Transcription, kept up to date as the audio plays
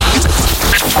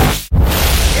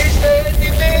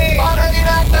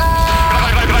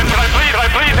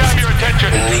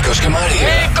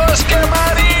Μαρία. Νίκος και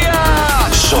Μαρία.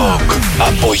 Σοκ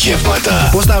απογεύματα.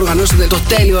 Πώς θα οργανώσετε το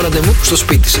τέλειο ραντεβού στο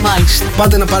σπίτι σας? Μάλιστα.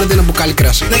 Πάτε να πάρετε ένα μπουκάλι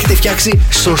κράσι. Να έχετε φτιάξει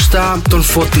σωστά τον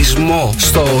φωτισμό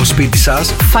στο σπίτι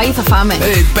σας. Φαΐ θα φάμε.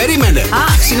 Περίμενε. Α,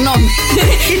 συγγνώμη.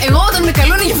 Εγώ όταν με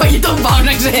καλούν για φαγητό πάω,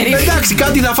 να ξέρεις. Εντάξει,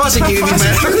 κάτι θα φας εκείνη τη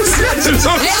μέρα.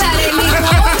 Έλα ρε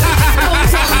Νίκο.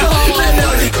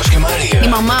 Νίκος και Μαρία. Η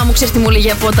μαμά μου, ξέρεις τι μου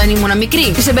έλεγε από όταν ήμουν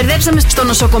μικρή? Τη εμπερδέψαμε στο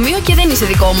νοσοκομείο και δεν είσαι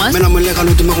δικό μας. Μένα μου λέγανε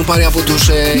ότι με έχουν πάρει από τους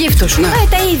Γύφτους. Ναι.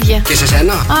 Τα ίδια. Και σε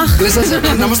σένα? Αχ. Λες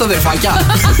να είμαστε αδερφάκια.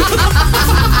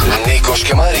 Νίκος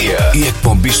και Μαρία. Η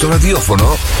εκπομπή στο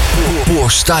ραδιόφωνο που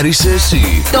οστάρισε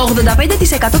εσύ. Το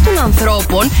 85% των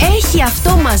ανθρώπων έχει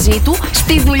αυτό μαζί του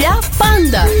στη δουλειά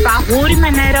πάντα. Παγούρι με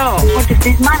νερό.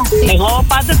 Φορτιστής μάχης. Εγώ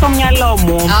πάντα το μυαλό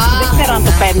μου. Δεν ξέρω αν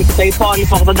το παίρνει το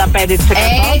υπόλοιπο 85%.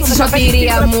 Έτσι,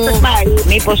 σωτηρία μου.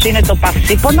 Μήπως είναι το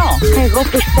παυσίπονο? Εγώ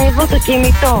πιστεύω το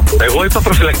κινητό. Εγώ είπα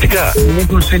προφυλακτικά.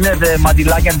 Μήπως είναι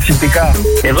μαντιλάκια αντισηπτικά.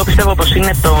 Εγώ πιστεύω πως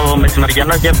είναι το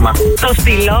μεσημεριανό γεύμα. Το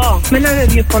στυλό. Με ένα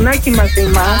ραδιοφωνάκι μαζί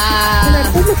μας. Να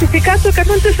πούμε φυσικά το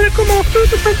 104,8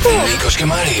 του φακού. Νίκος και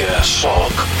Μαρία.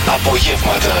 Σοκ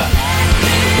απογεύματα.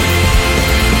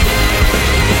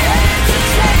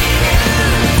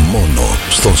 Μόνο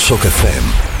στον Σοκ FM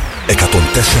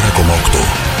 104,8.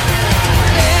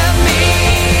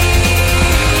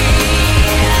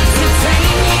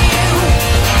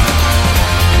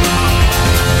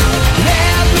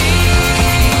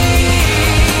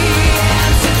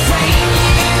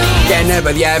 Και ναι,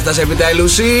 παιδιά, έφτασε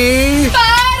επιτέλους η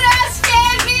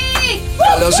Παρασκευή!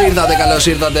 Καλώς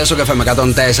ήρθατε στο καφέ με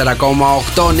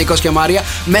 104,8. Νίκος και Μαρία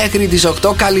μέχρι τις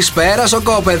 8. Καλησπέρα,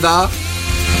 σοκόπεδα.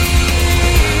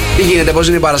 Τι γίνεται, πώς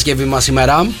είναι η Παρασκευή μας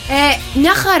σήμερα?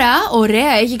 Μια χαρά,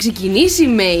 ωραία, έχει ξεκινήσει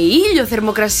με ήλιο,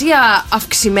 θερμοκρασία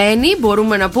αυξημένη,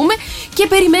 μπορούμε να πούμε, και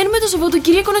περιμένουμε το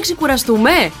Σαββατοκύριακο να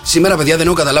ξεκουραστούμε. Σήμερα, παιδιά, δεν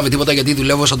έχω καταλάβει τίποτα γιατί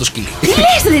δουλεύω σαν το σκύλι. Τι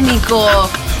λες ρε Νίκο?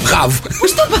 Γαβ.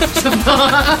 Πώς το πας αυτό?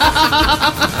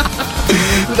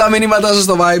 Τα μηνύματά σας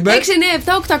στο Viber.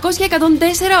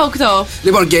 697-800-1048.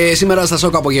 Λοιπόν, και σήμερα στα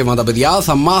Σοκ απογεύματα, παιδιά,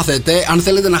 θα μάθετε αν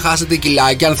θέλετε να χάσετε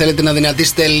κιλάκια, αν θέλετε να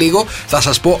δυνατήσετε λίγο, θα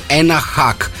σας πω ένα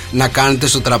hack να κάνετε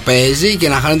στο τραπέζι και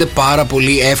να χάνετε πάρα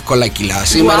πολύ εύκολα κιλά.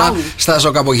 Σήμερα στα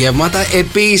Σοκ απογεύματα.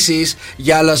 Επίσης,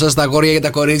 για όλα σας τα αγόρια και τα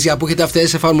κορίτσια που έχετε αυτές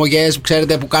τις εφαρμογές που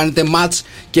ξέρετε που κάνετε match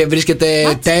και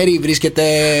βρίσκετε τέρι,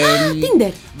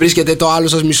 βρίσκετε το άλλο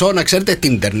σας μισό, να ξέρετε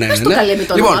Tinder. Ναι, το καλέμε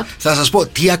το λοιπόν, όνομα. θα σας πω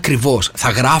τι ακριβώς θα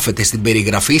γράφετε στην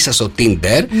περιγραφή σας στο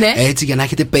Tinder, ναι, έτσι για να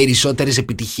έχετε περισσότερες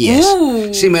επιτυχίες.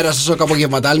 Σήμερα στο Σοκ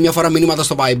απογεύματα, άλλη μια φορά μηνύματα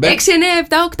στο Viber.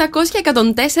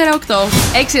 697-800-1048.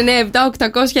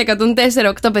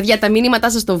 697-800-1048, παιδιά, τα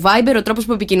μήνυματά σας στο Viber, ο τρόπος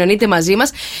που επικοινωνείτε μαζί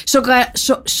μας.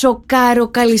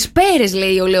 Σοκαροκαλησπέρες,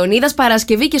 λέει ο Λεωνίδας.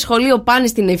 Παρασκευή και σχολείο πάνε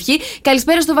στην ευχή.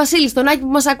 Καλησπέρα στο Βασίλη, στον Άκη που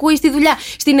μας ακούει στη δουλειά.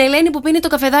 Στην Ελένη που πίνει το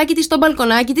καφεδάκι της στο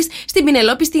μπαλκονάκι της. Στην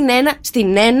Πινελόπη,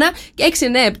 στην Ένα.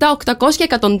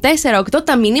 697-800-1048,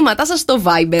 τα μηνύματά σας στο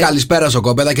Viber. Καλησπέρα,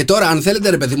 σοκόπεδα. Και τώρα, αν θέλετε,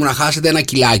 ρε παιδί μου, να χάσετε ένα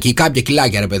κιλάκι, κάποια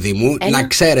κιλάκια, ρε παιδί μου, να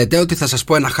ξέρετε ότι θα σας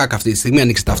πω ένα hack αυτή τη στιγμή.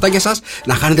 Ανοίξτε τα αυτάκια σας,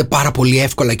 να χάνετε πάρα πολύ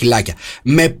εύκολα κιλάκια.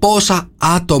 Με πόσα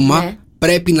άτομα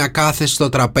πρέπει να κάθεσαι στο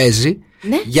τραπέζι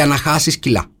για να χάσεις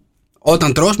κιλά?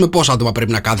 Όταν τρως, με πόσα άτομα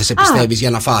πρέπει να κάθεσαι, πιστεύεις, για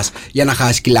να φας, για να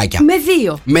χάσεις κιλάκια?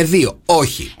 Με δύο,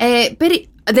 όχι.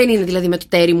 Δεν είναι δηλαδή με το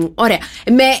τέρι μου. Ωραία.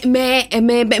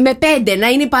 Με 5 να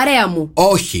είναι η παρέα μου.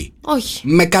 Όχι.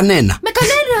 Με κανένα.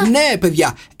 Ναι,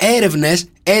 παιδιά. Έρευνες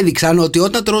έδειξαν ότι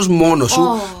όταν τρως μόνος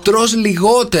σου, τρως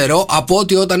λιγότερο από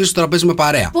ότι όταν είσαι στο τραπέζι με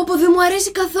παρέα. Πω, δεν μου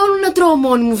αρέσει καθόλου να τρώω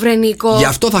μόνη μου, βρε Νίκο. Γι'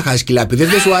 αυτό θα χάσεις κιλά, επειδή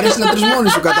δεν σου αρέσει να τρως μόνη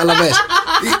σου, καταλαβες.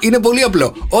 Είναι πολύ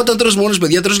απλό. Όταν τρως μόνος,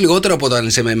 παιδιά, τρως λιγότερο από όταν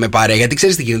είσαι με παρέα. Γιατί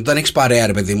ξέρεις τι γίνεται, όταν έχεις παρέα,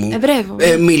 ρε παιδί μου.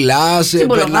 Μιλάς,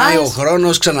 περνάει ο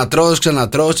χρόνος, ξανατρως,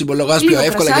 τσιμπολογάς πιο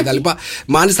εύκολα κτλ.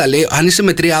 Μάλιστα, λέει, αν είσαι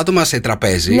με 3 άτομα σε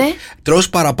τραπέζι, τρως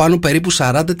παραπάνω περίπου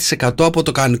 40% από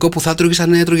το κανονικό που θα τρώγες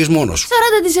αν έτρωγες μόνος σου.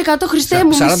 40% Χριστέ μου,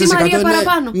 μισή Μαρία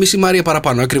παραπάνω. Μισή Μαρία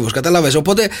παραπάνω, ακριβώς, καταλαβες.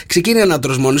 Οπότε ξεκίνησε να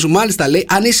τρως μόνος σου. Μάλιστα, λέει,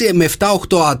 αν είσαι με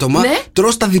 7-8 άτομα,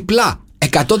 τρως τα διπλά.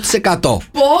 100%.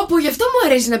 Πω, γι' αυτό μου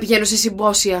αρέσει να πηγαίνω σε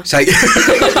συμπόσια.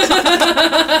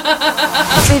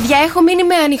 Παιδιά, έχω μείνει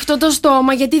με ανοιχτό το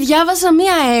στόμα γιατί διάβασα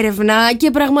μία έρευνα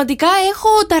και πραγματικά έχω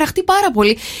ταραχτεί πάρα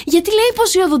πολύ. Γιατί λέει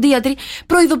πως οι οδοντίατροι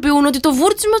προειδοποιούν ότι το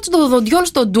βούρτσιμα των δοντιών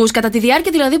στο ντους, κατά τη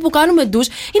διάρκεια δηλαδή που κάνουμε ντους,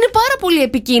 είναι πάρα πολύ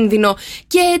επικίνδυνο.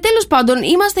 Και τέλος πάντων,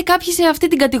 είμαστε κάποιοι σε αυτή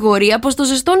την κατηγορία πως το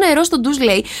ζεστό νερό στο ντους,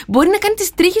 λέει, μπορεί να κάνει τις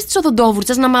τρίχες της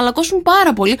οδοντόβουρτσας να μαλακώσουν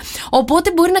πάρα πολύ.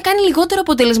 Οπότε μπορεί να κάνει λιγότερο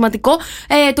αποτελεσματικό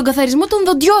τον καθαρισμό των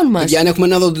δοντιών μας. Για αν έχουμε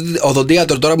ένα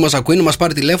οδοντίατρο τώρα που μας ακούει, να μας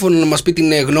πάρει τηλέφωνο να μας πει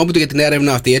την γνώμη του για την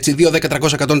έρευνα αυτή, έτσι. έτσι,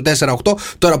 2-10-300-104-8,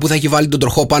 τώρα που θα έχει βάλει τον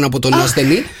τροχό πάνω από τον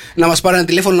ασθενή, να μας πάρει ένα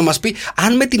τηλέφωνο να μας πει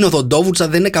αν με την οδοντόβουρτσα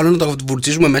δεν είναι καλό να το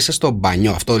βουρτσίζουμε μέσα στο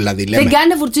μπάνιο. Αυτό δηλαδή λέμε. Δεν κάνει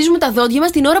να βουρτσίζουμε τα δόντια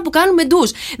μας την ώρα που κάνουμε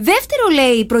ντους. Δεύτερο,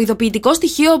 λέει, προειδοποιητικό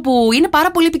στοιχείο που είναι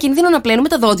πάρα πολύ επικίνδυνο να πλένουμε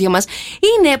τα δόντια μας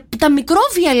είναι τα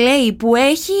μικρόβια, λέει, που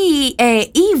έχει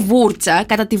η βούρτσα.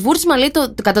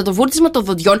 Κατά το βούρτσισμα των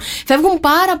δοντιών φεύγουν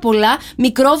πάρα πολλά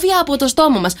μικρόβια από το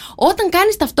στόμα μας. Όταν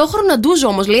κάνεις ταυτόχρονα ντουζ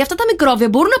όμως, λέει, αυτά τα μικρόβια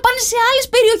μπορούν να πάνε σε άλλες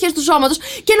περιοχές του σώματος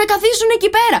και να καθίσουν εκεί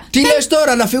πέρα. Τι λες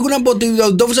τώρα, να φύγουν από την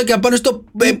οδοντόβουρτσα και να πάνε στο.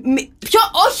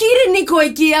 Όχι, ρε Νίκο,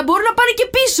 εκεί μπορούν να πάνε και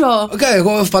πίσω.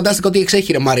 Εγώ φαντάστηκα ότι εξέχει,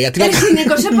 ρε Μαρία.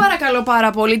 Νίκο, σε παρακαλώ πάρα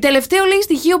πολύ. Τελευταίο, λέει,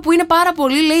 στοιχείο που είναι πάρα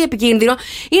πολύ, λέει, επικίνδυνο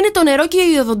είναι το νερό και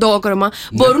η οδοντόκρομα.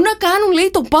 Μπορούν να κάνουν, λέει,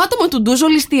 το πάτωμα του ντουζ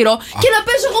ολιστήρο και να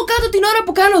πέσω εγώ κάτω την ώρα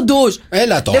που κάνω ντουζ.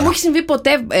 Έλα τώρα. Δεν μου έχει συμβεί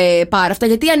ποτέ πάρα αυτά,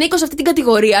 γιατί ανήκω σε αυτή την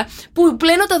κατηγορία που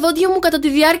πλένω τα δόντια μου κατά τη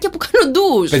διάρκεια που κάνω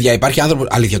ντουζ. Παιδιά, υπάρχει άνθρωπο.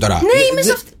 Αλήθεια τώρα. Ναι, είμαι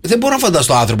σε αυτή. Δεν μπορώ να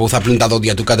φανταστώ άνθρωπο που θα πλύνει τα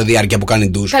δόντια του κατά τη διάρκεια που κάνει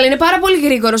ντουζ. Καλά, είναι πάρα πολύ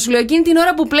γρήγορο. Σου λέω, εκείνη την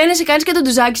ώρα που πλένεσαι, κάνει και τον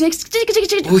ντουζάκι.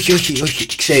 Όχι.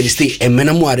 Ξέρεις τι,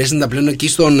 εμένα μου αρέσει να τα πλένω εκεί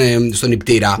στον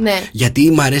υπτήρα. Ναι.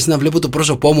 Γιατί μου αρέσει να βλέπω το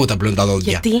πρόσωπό μου όταν πλένω τα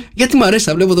δόντια. Γιατί μου αρέσει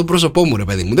να βλέπω το πρόσωπό μου, ρε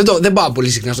παιδί μου. Δεν πάω πολύ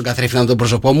συχνά στον καθρέφτη να δω το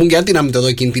πρόσωπό μου, γιατί να μην το δω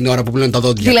εκείνη την ώρα που πλένω τα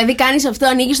δόντια. Δηλαδή κάνει αυτό,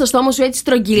 ανοίγει το στόμα σου έτσι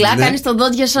στρογγυλά, κάνει τα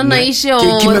δόντια σαν να είσαι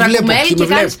ο Δρακουμέλ και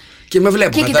κάνει. Και με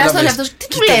βλέπω. Και κοιτάς τον εαυτό σου. Τι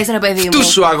του λες, ρε παιδί μου. Αυτού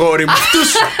σου, αγόρι μου.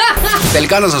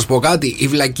 Τελικά να σας πω κάτι. Η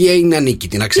βλακεία είναι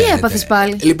ανίκητη, να ξέρετε. Τι έπαθες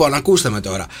πάλι. Λοιπόν, ακούστε με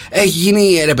τώρα. Έχει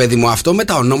γίνει, ρε παιδί μου, αυτό με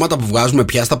τα ονόματα που βγάζουμε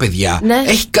πια στα παιδιά. Ναι.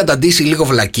 Έχει καταντήσει λίγο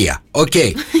βλακεία. Οκ.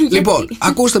 Λοιπόν,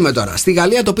 ακούστε με τώρα. Στη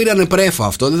Γαλλία το πήρανε πρέφα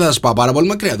αυτό. Δεν θα σας πάω πάρα πολύ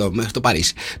μακριά εδώ, μέχρι το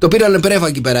Παρίσι. Το πήρανε πρέφα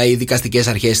εκεί πέρα οι δικαστικές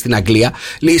αρχές στην Αγγλία.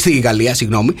 Στη Γαλλία,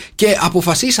 συγγνώμη. Και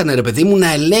αποφασίσανε, ρε παιδί μου,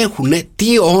 να ελέγχουν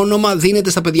τι όνομα δίνεται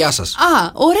στα παιδιά σας.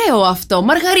 Α, ωραίο αυτό.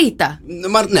 Μαργαρίτα.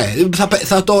 Ναι,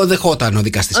 θα το δεχόταν ο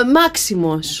δικαστής.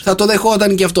 Μάξιμος. Θα το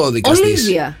δεχόταν και αυτό ο δικαστής.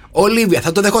 Ολίβια,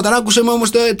 θα το δεχόταν. Άκουσε με όμως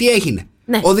τι έγινε.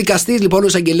 Ναι. Ο δικαστής, λοιπόν, ο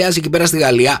εισαγγελέας εκεί πέρα στη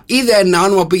Γαλλία, είδε ένα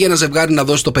όνομα που πήγε ένα ζευγάρι να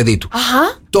δώσει το παιδί του.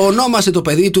 Αχα. Το ονόμασε το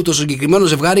παιδί του, το συγκεκριμένο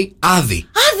ζευγάρι, Άδη.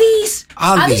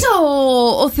 Άδης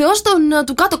ο θεός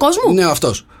του κάτω κόσμου. Ναι,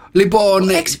 αυτός. Λοιπόν,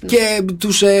 και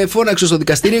τους φώναξε στο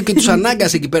δικαστήριο και τους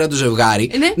ανάγκασε εκεί πέρα το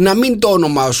ζευγάρι να μην το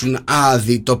ονομάσουν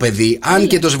Άδη το παιδί. Αν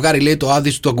και το ζευγάρι, λέει, το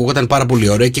Άδη του ακούγονταν πάρα πολύ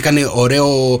ωραίο και έκανε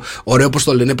ωραίο, πώς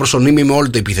το λένε, προσωνύμι με όλο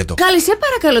το επίθετο. Καλή, σε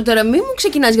παρακαλώ τώρα, μην μου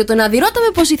ξεκινάς για τον Άδη. Ρώτα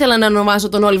με πώς ήθελα να ονομάσω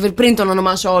τον Όλιβερ πριν τον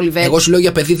ονομάσω Όλιβερ. Εγώ σου λέω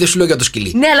για παιδί, δεν σου λέω για το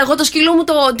σκυλί. Ναι, αλλά εγώ το σκύλο μου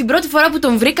την πρώτη φορά που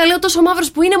τον βρήκα, λέω τόσο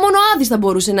μαύρος που είναι, μόνο Άδης θα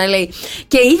μπορούσε να λέει.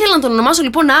 Και ήθελα να τον ονομάσω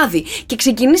λοιπόν Άδη. Και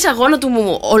ξεκινήσα αγώνα του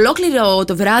μου ολόκληρο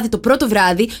το βράδυ, το πρώτο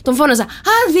βράδυ. Τον φώναζα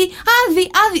Άδη.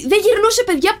 Δεν γυρνούσε,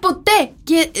 παιδιά, ποτέ.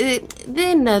 Και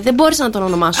δεν μπόρεσα να τον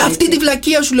ονομάσω. Αυτή τη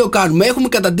βλακεία σου λέω κάνουμε. Έχουμε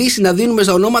καταντήσει να δίνουμε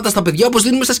στα ονόματα στα παιδιά όπως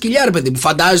δίνουμε στα σκυλιά, ρε παιδί μου.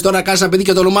 Φαντάζεσαι τώρα να κάνεις ένα παιδί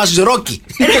και το ονομάσεις Ρόκι.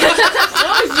 Όχι,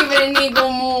 βρε Νίκο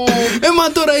μου.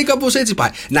 Μα τώρα ή κάπως έτσι πάει.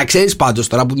 Να ξέρεις πάντως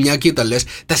τώρα που μια και το λες,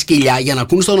 τα σκυλιά για να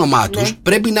ακούν στο όνομά τους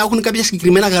πρέπει να έχουν κάποια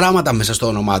συγκεκριμένα γράμματα μέσα στο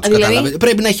όνομά τους. Κατάλαβε.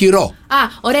 Πρέπει να έχει ρο. Α,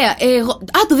 ωραία.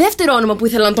 Το δεύτερο όνομα που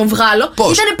ήθελα να τον βγάλω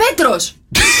ήταν Πέτρος.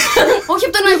 Όχι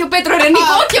από τον Άγιο Πέτρο, ρε Νίκο,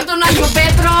 όχι από τον Άγιο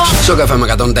Πέτρο. Σοκαφέ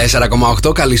με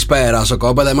 104,8. Καλησπέρα,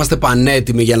 Σοκόπεδα. Είμαστε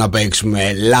πανέτοιμοι για να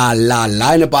παίξουμε. Λα.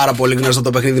 Είναι πάρα πολύ γνωστό το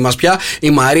παιχνίδι μας πια. Η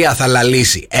Μαρία θα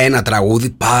λαλήσει ένα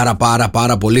τραγούδι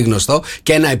πάρα πολύ γνωστό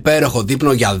και ένα υπέροχο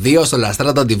δείπνο για δύο στο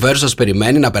Λαστράτα Diverse. Σας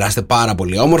περιμένει να περάσετε πάρα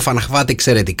πολύ όμορφα, να φάτε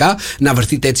εξαιρετικά, να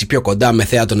βρεθείτε έτσι πιο κοντά με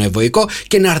θέατο ευωικό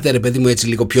και να έρθετε, ρε παιδί μου, έτσι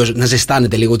λίγο πιο. Να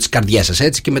ζεστάνετε λίγο τις καρδιές σας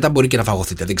έτσι και μετά μπορεί και να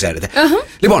φαγωθείτε, δεν ξέρετε.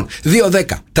 Λοιπόν,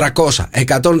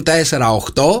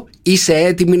 2-10-300-104-8. Είσαι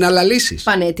έτοιμη να λαλήσεις?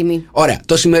 Πανέτοιμη. Ωραία.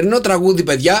 Το σημερινό τραγούδι,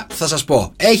 παιδιά, θα σας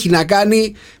πω, έχει να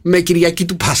κάνει με Κυριακή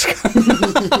του Πάσχα.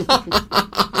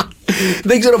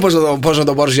 Δεν ξέρω πώς να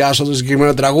το παρουσιάσω το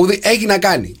συγκεκριμένο τραγούδι. Έχει να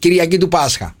κάνει Κυριακή του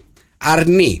Πάσχα.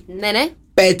 Αρνί. Ναι.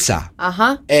 Πέτσα.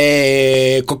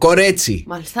 Κοκορέτσι.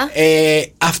 Μάλιστα.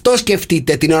 Αυτό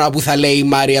σκεφτείτε την ώρα που θα λέει η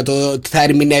Μάρια, θα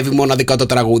ερμηνεύει μοναδικά το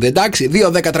τραγούδι. Εντάξει.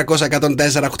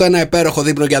 2-10-300-104-8. Ένα υπέροχο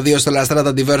δείπνο για δύο στο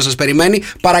Λαστράτα Diverse σας περιμένει.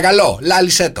 Παρακαλώ,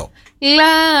 λάλησέ το.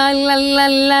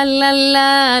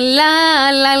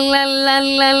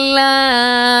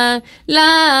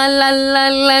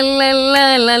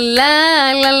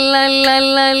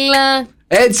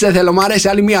 Έτσι σε θέλω, μ' αρέσει,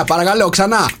 άλλη μία, παρακαλώ,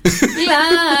 ξανά.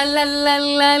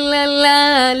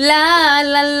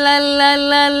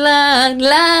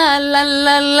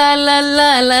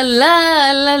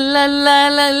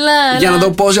 Για να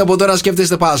δω πόσοι από τώρα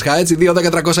σκέφτεστε Πάσχα, έτσι.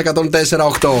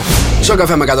 2-10-300-104-8.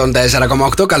 Σοκαφέ με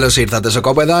 104,8. Καλώς ήρθατε,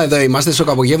 Σοκόπεδα. Εδώ είμαστε,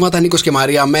 Σοκαπογεύματα, Νίκος και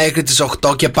Μαρία μέχρι τις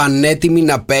 8 και πανέτοιμοι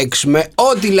να παίξουμε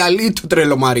ό,τι λαλεί του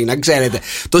Τρελομαρίνα, ξέρετε.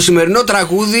 Το σημερινό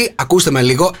τραγούδι, ακούστε με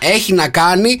λίγο, έχει να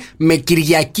κάνει με Κυριακή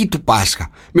Κυριακή του Πάσχα.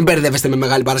 Μην μπερδεύεστε με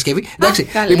Μεγάλη Παρασκευή. Εντάξει.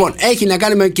 Λοιπόν, έχει να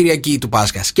κάνει με Κυριακή του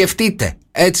Πάσχα. Σκεφτείτε,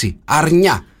 έτσι,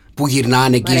 αρνιά που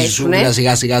γυρνάνε εκεί ζούγκλα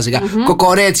σιγά.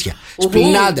 Κοκορέτσια,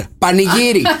 σπινάντρα,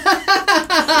 πανηγύρι.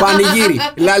 Πανηγύρι.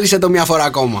 Λάλησε το μια φορά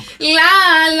ακόμα.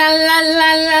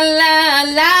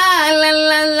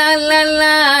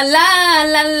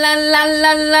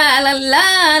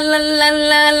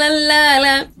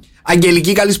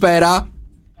 Αγγελική, καλησπέρα.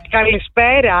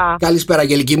 Καλησπέρα,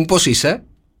 Αγγελική μου, πώς είσαι?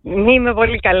 Είμαι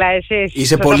πολύ καλά, εσύ?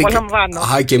 Είσαι πολύ καλά.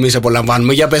 Α, και εμείς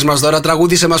απολαμβάνουμε. Για πες μας τώρα,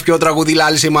 τραγούδισε μας ποιο τραγούδι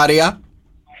λάλησε η Μαρία.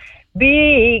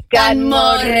 Μπήκαν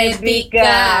μωρέ,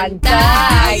 μπήκαν τα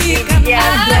αγγίδια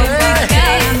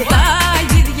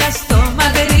στο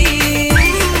Μαδρί.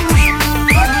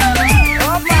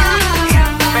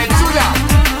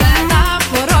 Τα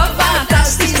φορόπατα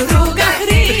στη στρούγα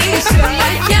χρήσουλα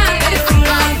κι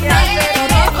αδερφούλα.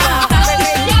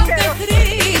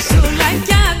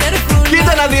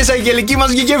 Κοίτα να δεις, Αγγελική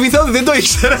μας βγήκε βυθόδη, δεν το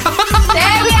ήξερα.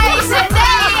 Τέλεια είσαι,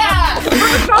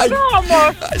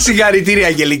 Συγχαρητήρια,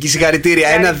 Αγγελική, συγχαρητήρια.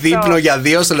 Ένα δείπνο για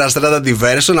 2 στον Αστράτα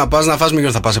Diverso. Να πας να φας, με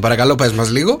ποιον θα πας, παρακαλώ, πες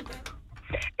μας λίγο.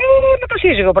 Με το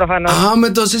σύζυγο προφανώς. Α, με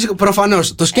το σύζυγο,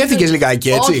 προφανώς. Το σκέφτηκες λιγάκι,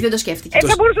 έτσι? Όχι, δεν το σκέφτηκες.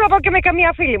 Θα μπορούσα να πάω και με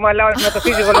καμία φίλη μου, αλλά όχι με το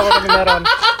σύζυγο λόγω των ημερών.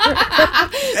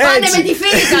 Πάνε με τη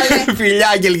φίλη, καλέ. Φιλιά,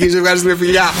 Αγγελική, σε ευχαριστούμε,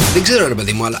 φιλιά. Δεν ξέρω, ρε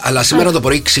παιδί μου, αλλά σήμερα το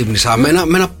πρωί ξύπνησα με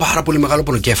ένα πάρα πολύ μεγάλο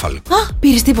πονοκέφαλο. Α,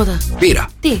 πήρες τίποτα? Πήρα.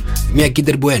 Τι? Μια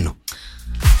Kinder Bueno.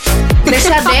 Δεν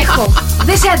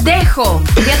σε αντέχω.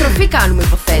 Διατροφή κάνουμε,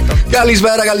 υποθέτω.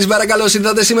 Καλησπέρα, καλώς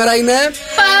ήρθατε. Σήμερα είναι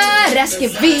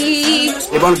Παρασκευή.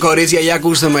 Λοιπόν, κορίτσια, για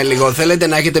ακούστε με λίγο. Θέλετε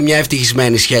να έχετε μια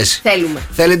ευτυχισμένη σχέση? Θέλουμε.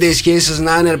 Θέλετε η σχέση σας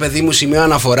να είναι, ρε παιδί μου, σημείο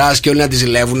αναφοράς και όλοι να τη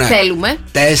ζηλεύουνε? Θέλουμε.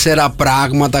 4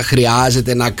 πράγματα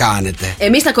χρειάζεται να κάνετε.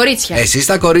 Εμείς τα κορίτσια. Εσείς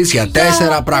τα κορίτσια,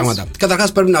 4 πράγματα.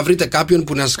 Καταρχάς πρέπει να βρείτε κάποιον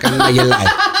που να σας κάνει να γελάει.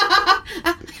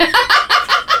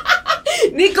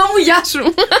 Νίκο μου, γεια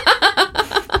σου.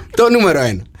 Το νούμερο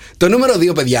 1. Το νούμερο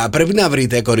 2, παιδιά, πρέπει να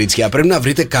βρείτε, κορίτσια, πρέπει να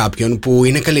βρείτε κάποιον που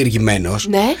είναι καλλιεργημένος,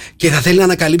 ναι, και θα θέλει να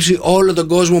ανακαλύψει όλο τον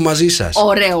κόσμο μαζί σας.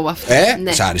 Ωραίο αυτό.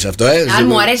 Ναι. Σ' άρεσε αυτό, Αν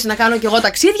μου αρέσει να κάνω κι εγώ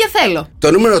ταξίδια, θέλω.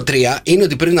 Το νούμερο 3 είναι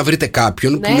ότι πρέπει να βρείτε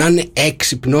κάποιον που να είναι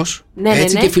έξυπνος,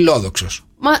 έτσι, και φιλόδοξος.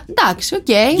 Μα εντάξει, οκ,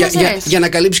 για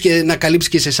να καλύψει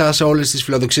και σε εσάς όλες τις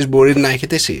φιλοδοξίες που μπορείτε να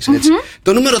έχετε εσείς.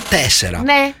 Το νούμερο 4,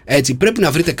 έτσι, πρέπει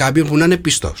να βρείτε κάποιον που να είναι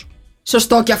πιστός.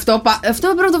 Σωστό και αυτό. Αυτό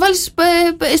πρέπει να το βάλεις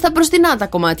στα μπροστινά τα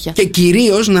κομμάτια. Και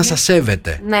κυρίως να σας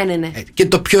σέβεται. Ναι. Και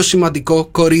το πιο σημαντικό,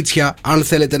 κορίτσια, αν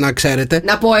θέλετε να ξέρετε.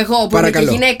 Να πω εγώ που είμαι και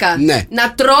γυναίκα. Ναι.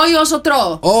 Να τρώει όσο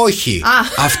τρώω. Όχι.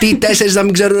 Αυτοί οι 4 να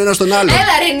μην ξέρουν ένα τον άλλο. Έλα,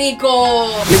 ρε Νίκο.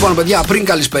 Λοιπόν, παιδιά, πριν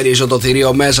καλησπερίσω το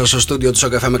θηρίο μέσα στο στούντιο του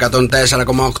ΣΟΚ FM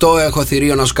 104,8, έχω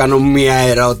θηρίο να σου κάνω μία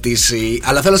ερώτηση.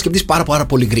 Αλλά θέλω να σκεφτείς πάρα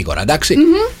πολύ γρήγορα, εντάξει?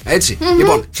 Έτσι.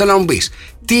 Λοιπόν, θέλω να μου πεις,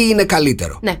 τι είναι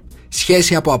καλύτερο? Ναι.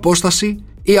 Σχέση από απόσταση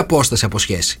ή απόσταση από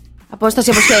σχέση? Απόσταση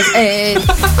από σχέση.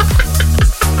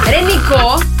 Ρε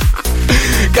Νίκο.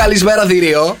 Καλησπέρα,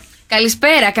 θηρίο.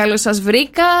 Καλησπέρα, καλώς σας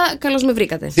βρήκα, καλώς με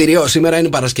βρήκατε. Θηρίο, σήμερα είναι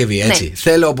Παρασκευή, έτσι. Ναι.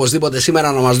 Θέλω οπωσδήποτε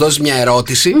σήμερα να μας δώσεις μια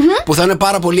ερώτηση που θα είναι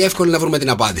πάρα πολύ εύκολη να βρούμε την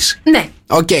απάντηση. Ναι.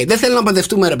 Δεν θέλω να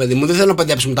παντευτούμε, ρε παιδί μου, δεν θέλω να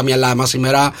παντέψουμε τα μυαλά μας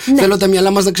σήμερα. Ναι. Θέλω τα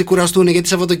μυαλά μας να ξεκουραστούν, γιατί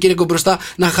Σαββατοκύριακο μπροστά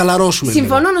να χαλαρώσουμε.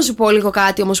 Συμφωνώ λίγο. Να σου πω λίγο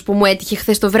κάτι όμως που μου έτυχε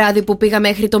χθες το βράδυ που πήγα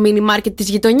μέχρι το μίνι μάρκετ της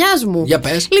γειτονιάς μου. Για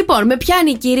πες. Λοιπόν, με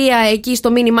πιάνει η κυρία εκεί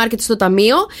στο μίνι μάρκετ στο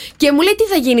ταμείο και μου λέει τι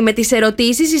θα γίνει με τις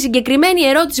ερωτήσεις. Η συγκεκριμένη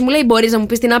ερώτηση μου λέει: μπορείς να μου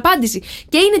πεις την απάντηση?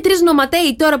 Και είναι 3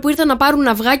 νοματέοι τώρα που ήρθαν να πάρουν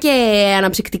αυγά και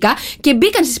αναψυκτικά και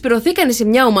μπήκαν, συσπηρωθήκαν σε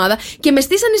μια ομάδα και με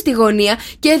στήσανε στη γωνία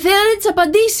και θέλανε τις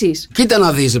απαντήσεις. Κοίτα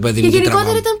να δεις, παιδί μου. Και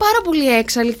γενικότερα ήταν πάρα πολύ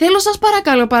έξαλλη. Θέλω, σας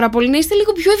παρακαλώ πάρα πολύ, να είστε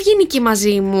λίγο πιο ευγενικοί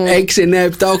μαζί μου.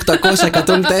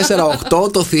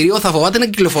 697-800-1048. Το θηρίο θα φοβάται να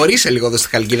κυκλοφορήσει λίγο εδώ στη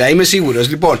Χαλκίδα, είμαι σίγουρος.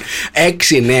 Λοιπόν,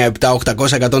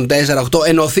 697-800-1048.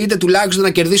 Ενωθείτε τουλάχιστον να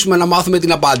κερδίσουμε, να μάθουμε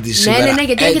την απάντηση. Ναι,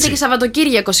 γιατί έχετε και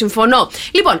Σαββατοκύριακο, συμφωνώ.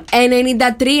 Λοιπόν,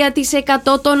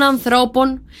 93% των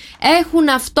ανθρώπων έχουν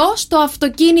αυτό στο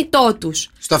αυτοκίνητό τους.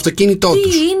 Στο αυτοκίνητό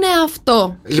τους. Τι είναι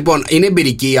αυτό? Λοιπόν, είναι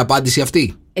εμπειρική η απάντηση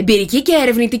αυτή? Εμπειρική και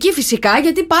ερευνητική φυσικά,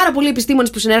 γιατί πάρα πολλοί επιστήμονες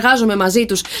που συνεργάζομαι μαζί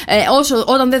τους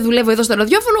όταν δεν δουλεύω εδώ στο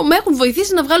ραδιόφωνο με έχουν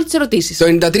βοηθήσει να βγάλω τις ερωτήσεις. Το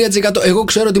 93%. Εγώ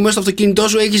ξέρω ότι μέσα στο αυτοκίνητό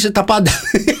σου έχεις τα πάντα.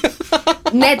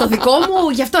 Ναι, το δικό μου,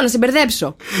 γι' αυτό να σε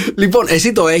μπερδέψω. Λοιπόν,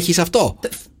 εσύ το έχεις αυτό?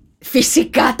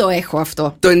 Φυσικά το έχω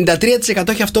αυτό. Το 93%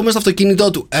 έχει αυτό μέσα στο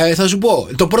αυτοκίνητό του. Θα σου πω,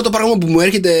 το πρώτο πράγμα που μου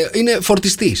έρχεται είναι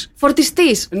φορτιστής.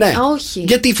 Φορτιστής? Ναι. Α, όχι.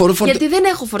 Γιατί Γιατί δεν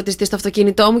έχω φορτιστή στο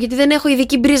αυτοκίνητό μου, γιατί δεν έχω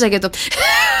ειδική μπρίζα για το.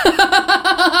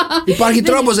 Υπάρχει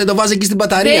τρόπος, δεν το βάζει εκεί στην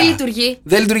μπαταρία. Δεν λειτουργεί.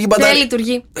 Δεν λειτουργεί η μπαταρία. Δεν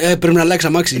λειτουργεί. Πρέπει να αλλάξει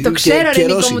αμάξι. Το ξέρω, ρε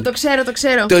Νίκο μου, το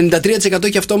ξέρω. Το 93%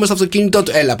 έχει αυτό μέσα στο αυτοκίνητό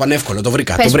του. Έλα, πανεύκολο, το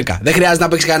βρήκα. Δεν χρειάζεται να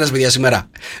παίξει κανένα, παιδιά, σήμερα.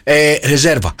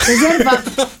 Ρεζέρβα.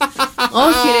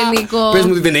 Όχι, ρε Νίκο. Πες μου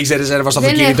ότι δεν έχεις ρεζέρβα στο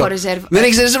αυτοκίνητο. Δεν έχω ρεζέρβα. Δεν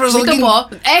έχεις ρεζέρβα στο αυτοκίνητο.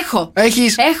 Έχω.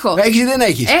 Έχεις. Έχεις ή δεν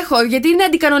έχεις? Έχω, γιατί είναι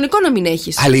αντικανονικό να μην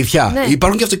έχεις. Αλήθεια. Ναι.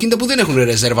 Υπάρχουν και αυτοκίνητα που δεν έχουν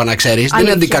ρεζέρβα, να ξέρεις. Δεν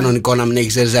είναι αντικανονικό να μην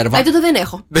έχεις ρεζέρβα. Τότε δεν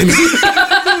έχω.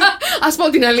 Ας πω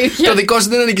την αλήθεια. Το δικό σου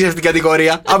δεν ανήκει σε αυτήν την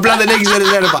κατηγορία. Απλά δεν έχεις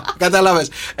ρεζέρβα. Κατάλαβες.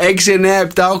 6, 9,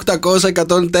 7, 800,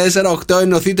 104, 8.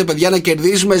 Ενωθείτε, παιδιά, να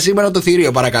κερδίσουμε σήμερα το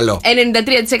θηρίο, παρακαλώ.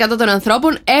 93% των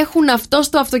ανθρώπων έχουν αυτό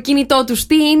στο αυτοκίνητό τους.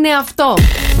 Τι είναι αυτό?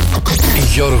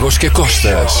 Γιώργος και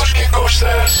Κώστας.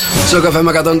 Στο καφέ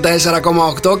με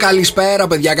 104,8. Καλησπέρα,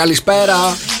 παιδιά, καλησπέρα.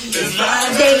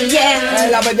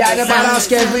 Έλα, παιδιά, είναι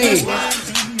Παρασκευή.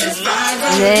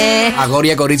 Ναι.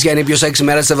 Αγόρια, κορίτσια, είναι οι πιο σεξι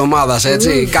μέρες της εβδομάδας,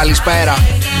 έτσι. Καλησπέρα.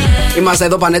 Είμαστε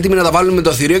εδώ πανέτοιμοι να τα βάλουμε με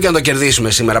το θηρίο και να το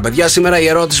κερδίσουμε σήμερα, παιδιά. Σήμερα η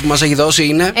ερώτηση που μας έχει δώσει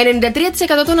είναι: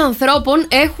 93% των ανθρώπων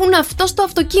έχουν αυτό στο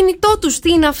αυτοκίνητό τους.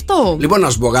 Τι είναι αυτό? Λοιπόν, να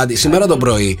σου πω κάτι. Σήμερα το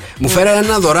πρωί μου φέρε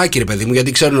ένα δωράκι, ρε παιδί μου,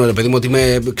 γιατί ξέρουν, ρε παιδί μου, ότι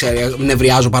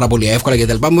νευριάζω πάρα πολύ εύκολα και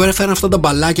τα λοιπά. Μου έφεραν αυτά τα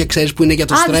μπαλάκια, ξέρεις, που είναι για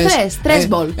το στρες. Stress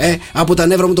ball. Από τα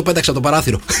νεύρα μου το πέταξα από το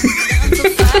παράθυρο.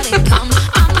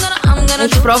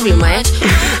 Έχει πρόβλημα,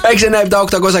 6, 9, 7,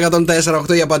 800, 104,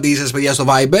 8 οι απαντήσεις, παιδιά, στο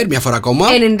Viber. Μια φορά ακόμα.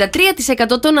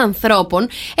 93% των ανθρώπων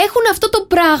έχουν αυτό το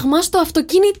πράγμα στο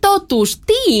αυτοκίνητό τους.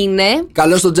 Τι είναι?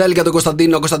 Καλώς τον Τζέλη και τον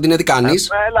Κωνσταντίνο. Κωνσταντίνε, τι κάνεις?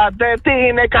 Έλατε, τι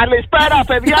είναι, καλησπέρα,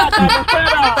 παιδιά,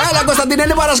 καλησπέρα. Έλα, Κωνσταντίνε,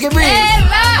 είναι Παρασκευή.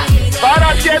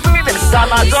 Παρασκευή είναι. Θα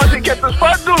μας δώσει και τους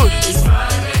πόντους.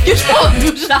 Ποιους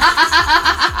πόντους?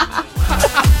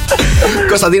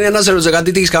 Κωνσταντίνε, να σε ρωτήσω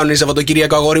κάτι, τι έχεις κάνει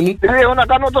Σαββατοκύριακο, αγόρι μου? Εγώ να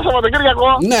κάνω το Σαββατοκύριακο.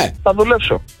 Ναι. Θα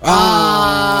δουλέψω.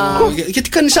 Γιατί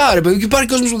κάνεις άρε, παιδί? Υπάρχει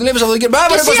κόσμος που δουλεύει Σαββατοκύριακο.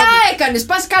 Και εσύ έκανες,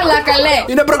 πας καλά, καλέ.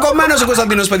 Είναι προκομμένος ο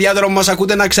Κωνσταντίνος, παιδιά, τώρα που μας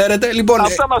ακούτε, να ξέρετε. Λοιπόν,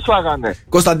 αυτά μας φάγανε.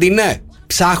 Κωνσταντίνε,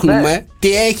 ψάχνουμε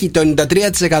τι έχει το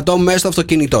 93% μέσα στο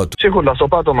αυτοκίνητό του. Ψίχουλα στο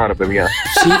πάτωμα, ρε παιδιά.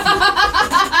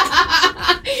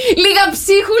 Λίγα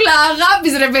ψίχουλα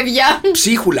αγάπης, ρε παιδιά.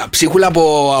 Ψίχουλα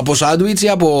από σάντουιτς ή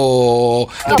από.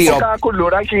 Τα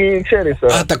κουλουράκι, ξέρεις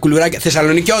τώρα. Τα κουλουράκια.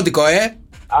 Θεσσαλονικιώτικο,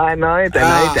 Εννοείται.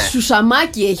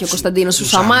 Σουσαμάκι έχει ο Κωνσταντίνος,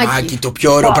 σουσαμάκι. Το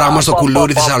πιο ωραίο πράγμα στο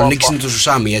κουλούρι Θεσσαλονίκης είναι το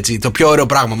σουσάμι, έτσι. Το πιο ωραίο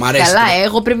πράγμα, μου αρέσει. Καλά,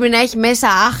 εγώ πρέπει να έχει μέσα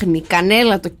άχνη,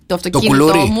 κανέλα το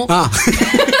αυτοκίνητό μου.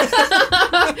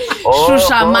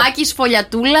 Σουσαμάκι,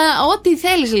 σφολιατούλα, ό,τι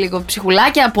θέλεις λίγο.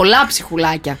 Ψυχουλάκια, πολλά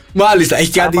ψυχουλάκια. Μάλιστα,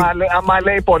 έχει κάτι. Άμα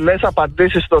λέει πολλές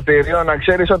απαντήσεις στο θηρίο, να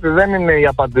ξέρεις ότι δεν είναι η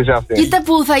απαντήση αυτή. Κοίτα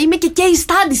που θα είμαι και case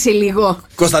study σε λίγο.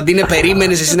 Κωνσταντίνε,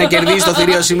 περίμενες εσύ να κερδίσεις το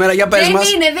θηρίο σήμερα? Για πες μας.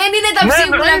 Δεν είναι τα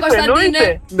ψίχουλα,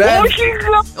 Κωνσταντίνε.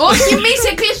 Όχι, μη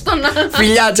σε κλείστονα.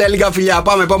 Φιλιά, Τσέλικα, φιλιά.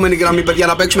 Πάμε, επόμενη γραμμή, παιδιά,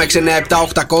 να παίξουμε. 6, 9, 7,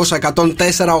 800,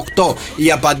 104, 8.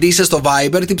 Οι απαντήσεις στο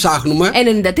Viber, τι ψάχνουμε?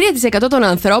 93% των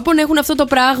ανθρώπων έχουν αυτό το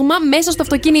πράγμα μέσα στο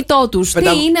αυτοκίνητό τους. Τι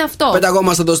είναι αυτό?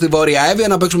 Πεταγόμαστε εδώ στη Βόρεια Εύβοια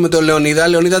να παίξουμε με τον Λεωνίδα.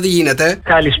 Λεωνίδα, τι γίνεται?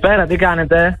 Καλησπέρα, τι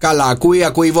κάνετε? Καλά,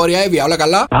 ακούει η Βόρεια Εύβοια, όλα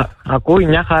καλά? Ακούει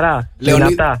μια χαρά.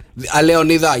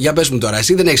 Λεωνίδα, για πες μου τώρα,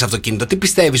 εσύ δεν έχεις αυτοκίνητο. Τι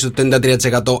πιστεύεις ότι το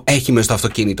 93% έχει μέσα στο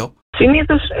αυτοκίνητο?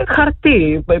 Συνήθως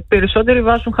χαρτί. Περισσότεροι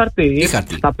βάζουν χαρτί. Τι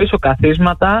χαρτί? Στα πίσω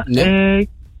καθίσματα. Ναι.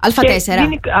 Α4.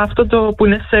 Αυτό το που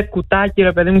είναι σε κουτάκι,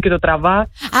 ρε παιδί μου, και το τραβά.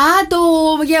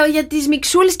 Για τις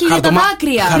μιξούλες και για τα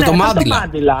δάκρυα.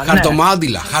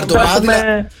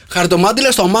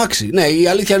 Χαρτομάντιλα στο αμάξι. Ναι, η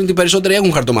αλήθεια είναι ότι οι περισσότεροι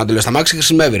έχουν χαρτομάντιλο στο αμάξι και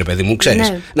χρησιμεύει, ρε παιδί μου, ξέρεις.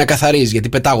 Ναι. Να καθαρίζει, γιατί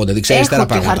πετάγονται, δεν ξέρεις τέρα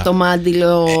πράγματα.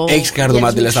 Έχεις και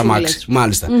χαρτομάντιλα στο αμάξι.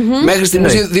 Μάλιστα. Μέχρι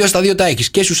στιγμής 2 στα 2 τα έχεις.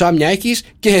 Και σουσάμια έχεις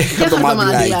και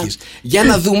χαρτομάντιλα έχεις. Για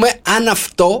να δούμε αν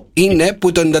αυτό είναι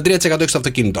που το 93% έχει στο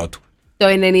αυτοκίνητό του. Το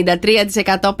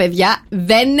 93% παιδιά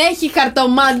δεν έχει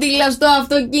χαρτομάντιλα στο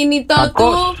αυτοκίνητό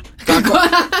του.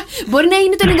 Μπορεί να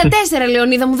είναι το 94,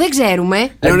 Λεωνίδα μου, δεν ξέρουμε.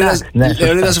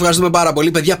 Λεωνίδα, σε ευχαριστούμε πάρα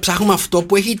πολύ. Παιδιά, ψάχνουμε αυτό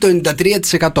που έχει το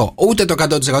 93%. Ούτε το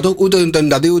 100%, ούτε το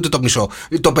 92%, ούτε το μισό.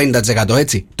 Το 50%,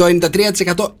 έτσι. Το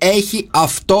 93% έχει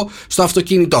αυτό στο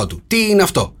αυτοκίνητό του. Τι είναι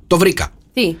αυτό? Το βρήκα.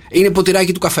 Τι? Είναι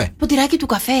ποτηράκι του καφέ. Ποτηράκι του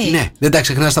καφέ. Ναι, δεν τα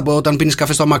ξεχνάς όταν πίνεις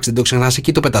καφέ στο αμάξι. Δεν το ξεχνάς,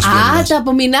 εκεί το πετάς. Τα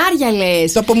απομεινάρια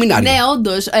λες. Τα απομεινάρια. Ναι,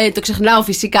 όντως. Το ξεχνάω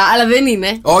φυσικά, αλλά δεν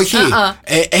είναι. Όχι.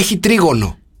 Έχει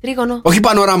τρίγωνο. Τρίγωνο. Όχι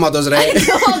πανοράματος, ρε.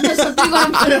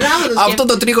 Πανοράματος. Αυτό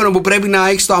το τρίγωνο που πρέπει να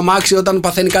έχεις το αμάξι όταν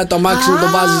παθαίνει κάτι το αμάξι, να το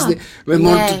βάζεις.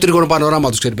 Μόνο το τρίγωνο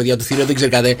πανοράματος, ξέρει, παιδιά, το θηρίο δεν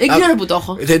ξέρει κάτι. Δεν ξέρω που το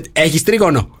έχω. Έχεις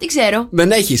τρίγωνο? Δεν ξέρω.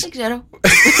 Δεν έχεις? Δεν ξέρω.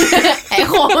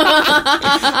 Έχω.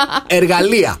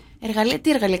 Εργαλεία. Εργαλεία, τι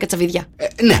εργαλεία, κατσαβίδια?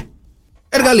 Ναι.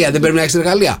 Εργαλεία, δεν πρέπει να έχεις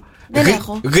εργαλεία. Δεν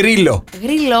έχω. Γρίλο.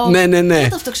 Γρίλο. Ναι.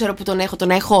 Δεν αυτό ξέρω που τον έχω. Τον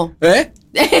έχω.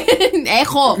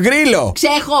 Έχω. Γρίλο.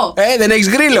 Ξέχω. Δεν έχεις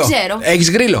γρίλο? Δεν ξέρω.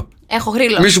 Έχεις γρίλο? Έχω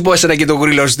γρίλο. Μη σου πω εσένα και το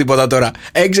γρίλο σου τίποτα τώρα.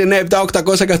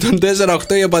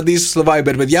 697-800-1048 οι απαντήσεις στο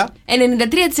Viber, παιδιά. 93%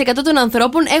 των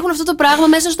ανθρώπων έχουν αυτό το πράγμα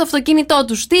μέσα στο αυτοκίνητό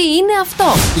τους. Τι είναι αυτό?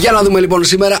 Για να δούμε λοιπόν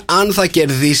σήμερα αν θα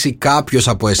κερδίσει κάποιος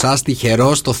από εσάς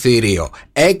τυχερό στο θηρίο.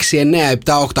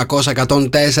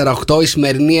 697-800-1048 η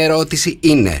σημερινή ερώτηση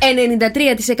είναι: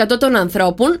 93% των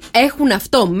ανθρώπων έχουν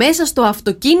αυτό μέσα στο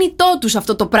αυτοκίνητό τους,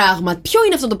 αυτό το πράγμα. Ποιο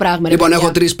είναι αυτό το πράγμα, ρε Λοιπόν, παιδιά?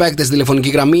 έχω 3 παίκτες στη τηλεφωνική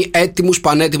γραμμή, έτοιμους,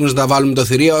 πανέτοιμους να τα βάλουμε το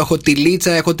θηρίο. Έχω τη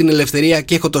Λίτσα, έχω την Ελευθερία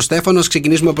και έχω το Στέφανο. Ας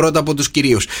ξεκινήσουμε πρώτα από τους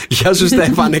κυρίους. Γεια σου,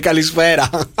 Στέφανε, καλησπέρα.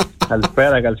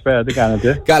 Καλησπέρα, τι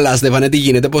κάνετε? Καλά, Στέφανε, τι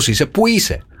γίνεται, πώς είσαι, πού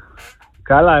είσαι?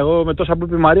 Καλά, εγώ με τόσα που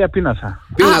είπε η Μαρία πείνασα.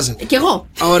 Πείνασε. Κι εγώ.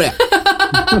 Ωραία.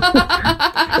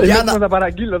 Για να τα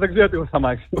παραγγείλω, δεν ξέρω τι έχω στα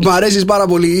μάξι. Μ' αρέσεις πάρα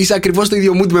πολύ. Είσαι ακριβώς το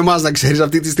ίδιο mood με εμάς, να ξέρεις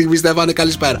αυτή τη στιγμή, Στέφανε.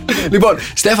 Καλησπέρα. Λοιπόν,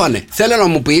 Στέφανε, θέλω να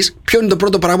μου πεις ποιο είναι το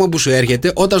πρώτο πράγμα που σου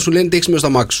έρχεται όταν σου λένε τι έχεις μέσα στο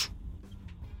αμάξι σου.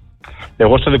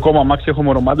 Εγώ στο δικό μου αμάξι έχω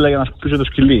μορομάντιλα για να σκουπίσω το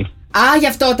σκυλί. Α, γι'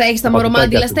 αυτό τα έχεις τα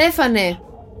μορομάντιλα, Στέφανε.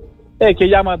 Και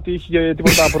για άμα είχε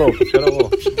τίποτα απρόοπτο, ξέρω εγώ.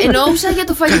 Εννοούσα για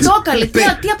το φαγητό, καλή. Τι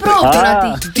απρόοπτο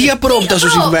να τι. Τι απρόοπτα σου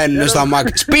συμβαίνουν στο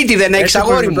αμάξι? Σπίτι δεν έχεις,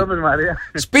 αγόρι μου?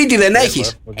 Σπίτι δεν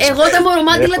έχεις? Εγώ τα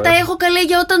μορομάντιλα τα έχω, καλέ,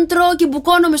 για όταν τρώω και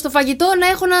μπουκώνομαι στο φαγητό να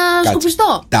έχω να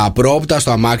σκουπιστώ. Τα απρόοπτα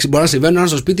στο αμάξι μπορεί να συμβαίνουν αν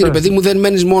στο σπίτι, ρε παιδί μου, δεν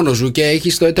μένεις μόνος σου και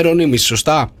έχεις το ετερονίμηση,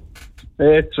 σωστά?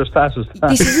 Σωστά.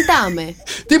 Τι συζητάμε?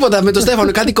 Τίποτα με το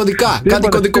Στέφανο, κάτι κωδικά. Κάτι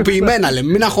κωδικοποιημένα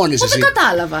λέμε, μην αγχώνεσαι εσύ. Δεν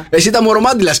κατάλαβα. Εσύ τα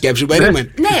μορομάντιλα σκέψου,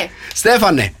 περίμενε. Ναι.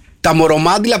 Στέφανε, τα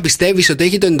μορομάντιλα πιστεύεις ότι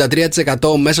έχει το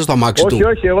 93% μέσα στο αμάξι του?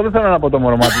 Όχι, εγώ δεν θέλω να πω το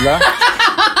μορομάντιλα.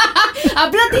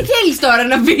 Απλά τι θέλεις τώρα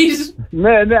να πεις?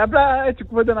 Ναι, απλά έτσι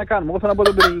κουβέντα να κάνουμε. Εγώ θέλω να πω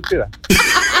τον πυροσβεστήρα.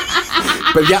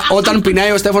 Παιδιά, όταν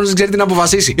πεινάει ο Στέφανος δεν ξέρει τι να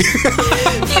αποφασίσει. Είπε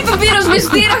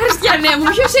πυροσβεστήρα, Χριστιανέ μου.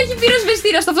 Ποιος έχει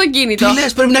πυροσβεστήρα στο αυτοκίνητο? Τι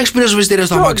λες, πρέπει να έχεις πυροσβεστήρα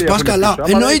στο αμάξι. Πας καλά.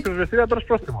 Εννοείται. Πυροσβεστήρα τρως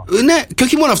πρόστιμο. Ναι, και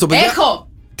όχι μόνο αυτό, παιδιά. Έχω.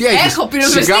 Τι έχεις? Έχω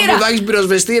πυροσβεστήρα. Σιγά που θα έχεις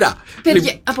πυροσβεστήρα.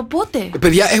 Παιδιά, από πότε?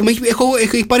 Παιδιά,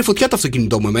 έχει πάρει φωτιά το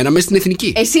αυτοκίνητό μου εμένα μέσα στην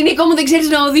εθνική. Εσύ, Νίκο μου, δεν ξέρεις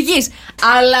να οδηγείς.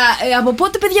 Αλλά από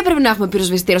πότε, παιδιά, πρέπει να έχουμε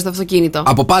πυροσβεστήρα στο αυτοκίνητο?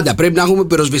 Από πάντα πρέπει να έχουμε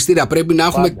πυροσβεστήρα. Πρέπει να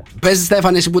έχουμε. Πες,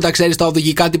 Στέφανε, εσύ που τα ξέρεις τα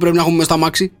οδηγικά, τι πρέπει να έχουμε μέσα στο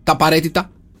αμάξι, τα απαραίτητα.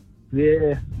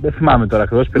 Δεν θυμάμαι τώρα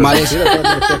ακριβώς.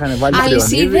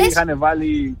 Αλυσίδες. Είχαν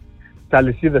βάλει τις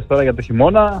αλυσίδες τώρα για το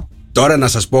χειμώνα. Τώρα να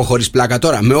σας πω χωρίς πλάκα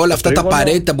τώρα, με όλα αυτά τα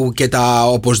απαραίτητα και τα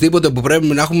οπωσδήποτε που πρέπει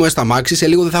να έχουμε στα μάξι, σε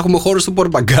λίγο δεν θα έχουμε χώρο στο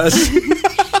πορτμπαγκάζ.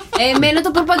 Εμένα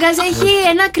το πορπαγκάζ έχει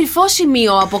ένα κρυφό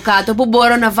σημείο από κάτω που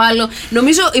μπορώ να βάλω.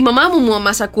 Νομίζω η μαμά μου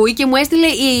μας ακούει και μου έστειλε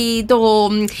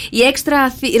η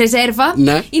έξτρα ρεζέρβα.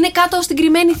 Ναι. Είναι κάτω στην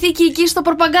κρυμμένη θήκη εκεί στο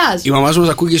πορπαγκάζ. Η μαμά σου μας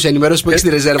ακούει και σε ενημέρωση που έχει τη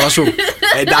ρεζέρβα σου.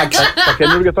 Εντάξει. Τα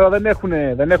καινούργια τώρα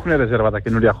δεν έχουν ρεζέρβα τα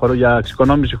καινούργια χώρο. Για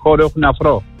εξοικονόμηση χώρου έχουν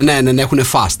αφρό. Ναι, έχουν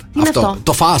fast. Αυτό.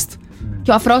 Το fast.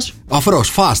 Και ο αφρός.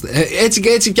 Αφρός, fast. Έτσι και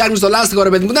έτσι φτιάχνεις το λάστιχο, ρε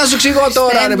παιδί μου. Να σου εξηγώ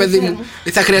τώρα, ρε παιδί μου.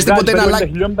 Θα χρειαστεί ποτέ να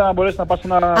αλλάξει.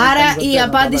 Άρα η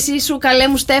απάντησή σου, καλέ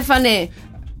μου Στέφανε,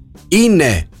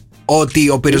 είναι ότι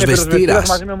ο πυροσβεστήρας.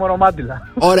 Μαζί με μορομάντιλα.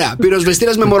 Ωραία,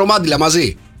 πυροσβεστήρας με μορομάντιλα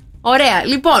μαζί. Ωραία,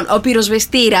 λοιπόν, ο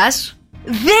πυροσβεστήρας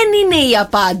δεν είναι η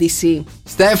απάντηση.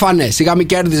 Στέφανε, σιγά μη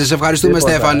κέρδισες. Ευχαριστούμε,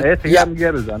 Στέφανε. Σιγά μη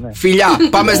κέρδιζα, ναι. Φιλιά,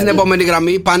 πάμε στην επόμενη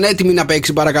γραμμή. Πανέτοιμη να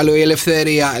παίξει, παρακαλώ, η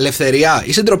Ελευθερία. Ελευθερία,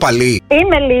 είσαι ντροπαλή?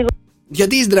 Είμαι λίγο.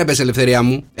 Γιατί ντρέπεσαι, Ελευθερία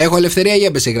μου? Έχω Ελευθερία ή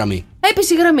έπεσε η γραμμή?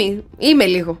 Έπεσε η γραμμή. Είμαι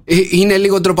λίγο. Είναι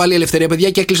λίγο ντροπαλή, Ελευθερία, παιδιά,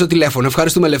 και έκλεισε το τηλέφωνο.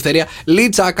 Ευχαριστούμε, Ελευθερία.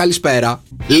 Λίτσα, καλησπέρα.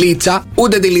 Λίτσα,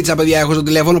 ούτε τη Λίτσα, παιδιά, έχω στο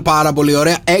τηλέφωνο. Πάρα πολύ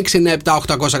ωραία.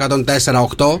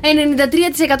 697-800-1048.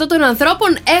 93% των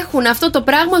ανθρώπων έχουν αυτό το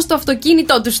πράγμα στο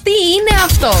αυτοκίνητό τους. Τι είναι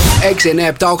αυτό?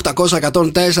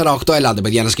 697-800-1048. Ελάτε,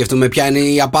 παιδιά, να σκεφτούμε ποια είναι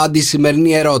η απάντηση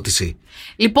σημερινή ερώτηση.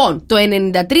 Λοιπόν, το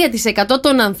 93%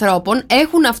 των ανθρώπων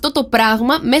έχουν αυτό το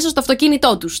πράγμα μέσα στο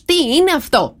αυτοκίνητό τους. Τι είναι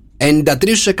αυτό?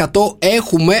 93%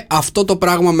 έχουμε αυτό το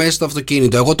πράγμα μέσα στο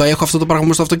αυτοκίνητο. Εγώ το έχω αυτό το πράγμα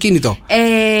μέσα στο αυτοκίνητο.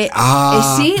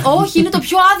 Εσύ, όχι, είναι το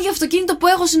πιο άδειο αυτοκίνητο που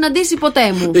έχω συναντήσει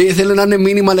ποτέ μου. Θέλω να είναι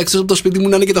μήνυμα, αλλά εκτός από το σπίτι μου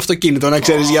να είναι και το αυτοκίνητο, να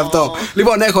ξέρεις γι' αυτό.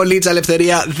 Λοιπόν, έχω Λίτσα,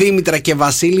 Ελευθερία, Δήμητρα και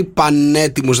Βασίλη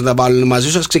πανέτοιμους να τα βάλουν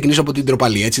μαζί σου. Ας ξεκινήσω από την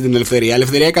τροπαλή, έτσι, την Ελευθερία.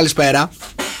 Ελευθερία, καλησπέρα.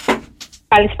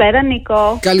 Καλησπέρα,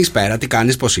 Νίκο. Καλησπέρα, τι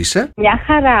κάνεις, πώς είσαι? Μια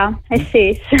χαρά,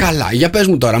 εσείς? Καλά, για πες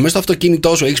μου τώρα, μέσα στο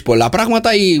αυτοκίνητό σου έχεις πολλά πράγματα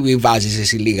ή βάζεις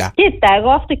εσύ λίγα? Κοίτα, εγώ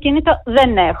αυτοκίνητο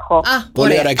δεν έχω.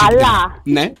 Πολύ ωραία.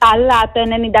 Αλλά το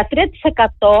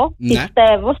 93%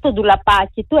 πιστεύω στο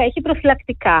ντουλαπάκι του έχει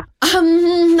προφυλακτικά.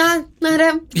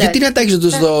 Γιατί να τα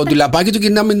έχεις στο ντουλαπάκι του και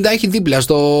να μην τα έχει δίπλα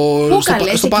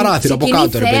στο παράθυρο από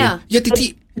κάτω, ρε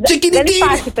παιδί? Γιατί δεν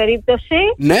υπάρχει περίπτωση.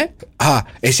 Ναι.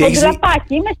 Εσύ έχεις. Το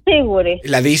ντουλαπάκι, είμαι σίγουρη.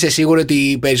 Δηλαδή είσαι σίγουρη ότι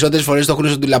οι περισσότερες φορές το έχουν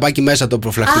στο ντουλαπάκι μέσα το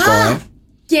προφυλακτικό,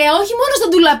 Και όχι μόνο στο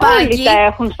ντουλαπάκι. Όλοι τα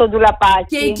έχουν στο ντουλαπάκι.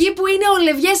 Και εκεί που είναι ο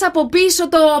Λευγές από πίσω,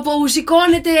 που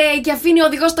σηκώνεται και αφήνει ο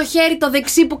οδηγός το χέρι το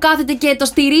δεξί που κάθεται και το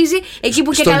στηρίζει. Εκεί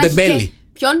που και καλά.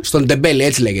 Ποιον? Στον τεμπέλι,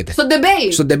 έτσι λέγεται.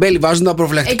 Στον τεμπέλι βάζουν τα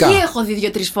προφυλακτικά. Εκεί έχω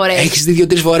δει 2-3 φορές. Έχεις δει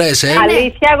 2-3 φορές,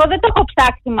 Αλήθεια, εγώ δεν το έχω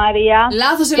ψάξει, Μαρία.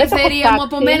 Λάθος, Ελευθερία μου,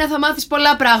 από μένα θα μάθεις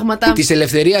πολλά πράγματα. Της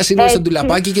Ελευθερίας είναι στο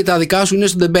ντουλαπάκι και τα δικά σου είναι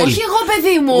στον τεμπέλι. Όχι εγώ,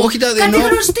 παιδί μου. Όχι κάτι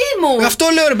γνωστή μου. Αυτό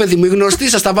λέω, ρε παιδί μου. Οι γνωστοί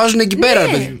σας τα βάζουν εκεί πέρα,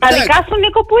 ρε παιδί. Τα δικά σου,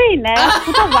 Νίκο, που είναι?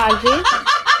 Πού τα βάζει?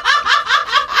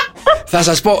 Θα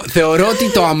σας πω, θεωρώ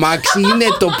ότι το αμάξι είναι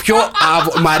το πιο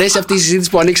μ' αρέσει αυτή η συζήτηση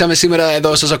που ανοίξαμε σήμερα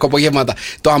εδώ στα Σακοπογεύματα.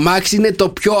 Το αμάξι είναι το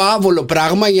πιο άβολο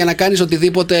πράγμα για να κάνεις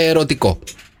οτιδήποτε ερωτικό.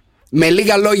 Με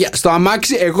λίγα λόγια, στο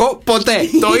αμάξι εγώ ποτέ.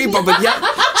 Το είπα, παιδιά.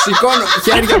 Σηκώνω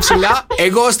χέρια ψηλά.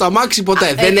 Εγώ στο αμάξι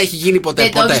ποτέ. Δεν έχει γίνει ποτέ.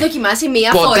 Δεν το έχεις δοκιμάσει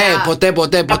μία φορά? Ποτέ.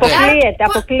 Αποκλείεται.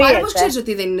 Άρα πώς ξέρεις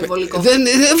ότι δεν είναι βολικό? Δεν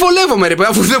βολεύομαι, ρε παιδί.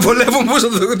 Αφού δεν βολεύομαι, πώς θα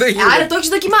το δέχομαι? Άρα το έχεις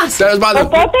δοκιμάσει.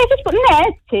 Οπότε ναι,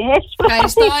 έτσι. Έχεις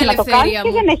προσπαθήσει να το κάνεις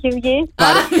και δεν έχει βγει.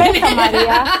 Πέσα,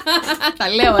 Μαρία. Τα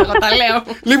λέω εγώ, τα λέω.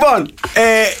 Λοιπόν,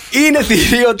 είναι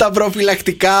θηρίο τα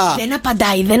προφυλακτικά.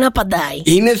 Δεν απαντάει.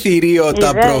 Είναι θηρίο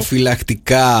τα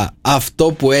προφυλακτικά αυτό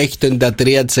που έχει το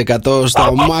 93% στο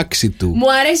αμάξι του?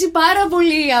 Μου αρέσει πάρα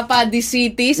πολύ η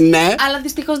απάντησή της. Ναι. Αλλά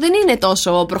δυστυχώς δεν είναι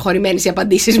τόσο προχωρημένες οι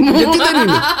απαντήσεις μου. Γιατί δεν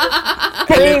είναι?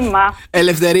 Κρίμα.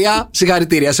 Ελευθερία,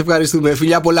 συγχαρητήρια, σε ευχαριστούμε.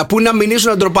 Φιλιά πολλά. Πού να μην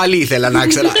ήσουν ντροπαλή, ήθελα να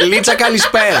ξέρω. Λίτσα,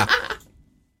 καλησπέρα.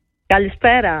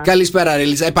 Καλησπέρα, ρε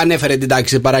Λίτσα. Επανέφερε την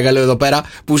τάξη, σε παρακαλώ, εδώ πέρα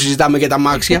που συζητάμε για τα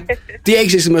αμάξια. Τι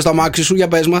έχεις εσύ μες στο αμάξι σου, για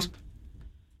πες μας?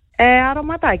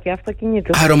 Αρωματάκι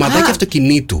αυτοκινήτου. Αρωματάκι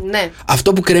αυτοκινήτου. Ναι.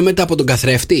 Αυτό που κρέμεται από τον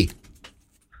καθρέφτη.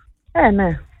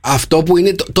 Ναι. Αυτό που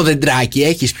είναι το δεντράκι,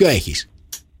 έχεις? Ποιο έχεις?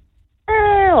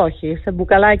 Όχι, σε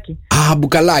μπουκαλάκι.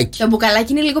 Μπουκαλάκι. Το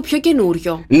μπουκαλάκι είναι λίγο πιο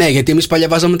καινούριο. Ναι, γιατί εμείς παλιά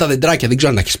βάζαμε τα δεντράκια. Δεν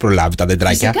ξέρω αν έχεις προλάβει τα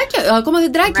δεντράκια. Φυσικά και ακόμα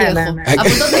δεντράκια έχω. Ναι.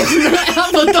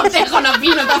 Από τότε έχω να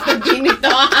πλύνω το αυτοκίνητο.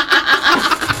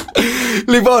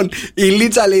 Λοιπόν, η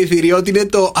Λίτσα λέει θηρίο ότι είναι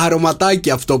το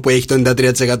αρωματάκι αυτό που έχει το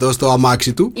 93% στο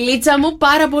αμάξι του. Λίτσα μου,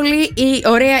 πάρα πολύ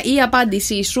ωραία η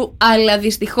απάντησή σου. Αλλά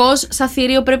δυστυχώς, σαν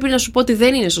θηρίο πρέπει να σου πω ότι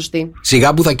δεν είναι σωστή.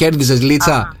 Σιγά που θα κέρδισες,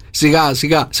 Λίτσα. Σιγά.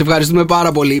 Σε ευχαριστούμε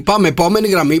πάρα πολύ. Πάμε, επόμενη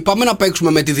γραμμή. Πάμε να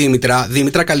παίξουμε με τη Δήμητρα.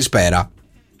 Δήμητρα, καλησπέρα.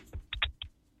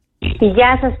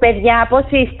 Γεια σας, παιδιά, πώς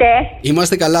είστε?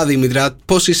 Είμαστε καλά, Δήμητρα.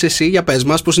 Πώς είσαι εσύ, για πες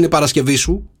μας, πώς είναι η Παρασκευή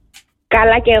σου?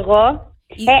 Καλά κι εγώ.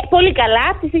 Πολύ καλά.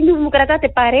 Από τη στιγμή που μου κρατάτε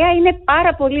παρέα είναι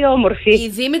πάρα πολύ όμορφη. Η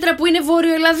Δήμητρα που είναι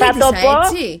βόρειο-ελλαδίτισσα, θα το πω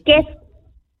έτσι. Και...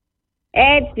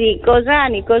 Έτσι,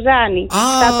 Κοζάνη.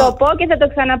 Θα το πω και θα το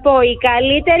ξαναπώ. Η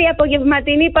καλύτερη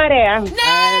απογευματινή παρέα.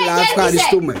 Ναι, έλα,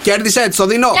 ευχαριστούμε. Κέρδισε έτσι, το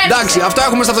δίνω. Εντάξει, αυτό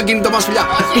έχουμε στο αυτοκίνητο μας, φιλιά.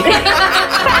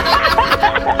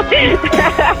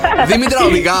 Δήμητρα,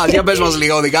 οδηγάς? Για πες μας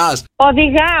λίγο, οδηγάς?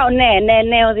 Οδηγάω,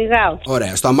 ναι, οδηγάω.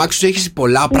 Ωραία, στο αμάξι σου έχεις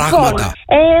πολλά πράγματα.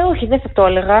 Όχι, δεν θα το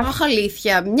έλεγα. Αχ,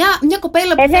 αλήθεια. Μια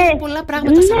κοπέλα που έχει πολλά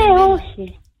πράγματα. Ναι,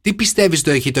 όχι. Τι πιστεύεις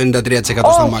το έχει το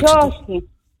 93% στο αμάξι του? Όχι.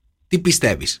 Τι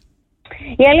πιστεύεις?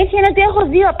 Η αλήθεια είναι ότι έχω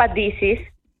 2 απαντήσεις.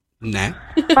 Ναι.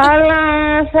 Αλλά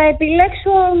θα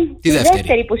επιλέξω τη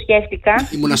δεύτερη που σκέφτηκα.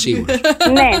 Ήμουνα σίγουρη.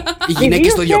 Ναι. Οι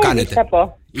γυναίκες το ίδιο κάνετε.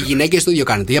 Οι γυναίκες το ίδιο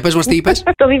κάνετε. Για πες μας τι είπες.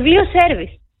 Το βιβλίο σέρβις.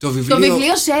 Το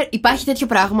βιβλίο σέρβις. Υπάρχει τέτοιο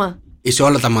πράγμα? Σε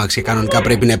όλα τα αμάξια κανονικά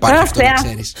πρέπει να υπάρχει αυτό, να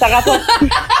ξέρεις. Σ' αγαπώ.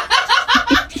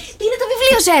 Είναι το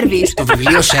βιβλίο σέρβις. Το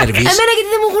βιβλίο σέρβις. Εμένα γιατί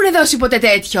δεν μου έχουν δώσει ποτέ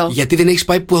τέτοιο? Γιατί δεν έχεις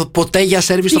πάει ποτέ για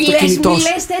σέρβις στο αυτοκίνητό σου?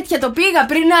 Μη λες τέτοια, το πήγα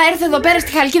πριν να έρθω εδώ πέρα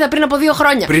στη Χαλκίδα πριν από 2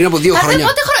 χρόνια. Πριν από 2 χρόνια.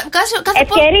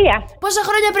 Ευκαιρία. Πόσα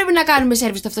χρόνια πρέπει να κάνουμε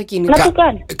σέρβις στο αυτοκίνητο? Να το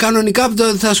κάνει. Κανονικά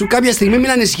θα σου κάποια στιγμή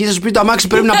μην ανησυχείς, θα σου πει το αμάξι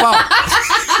πρέπει να πάω.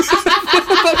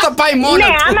 Θα πάει μόνο.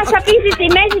 Ναι, άμα σε αφήσει στη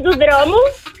μέση του δρόμου,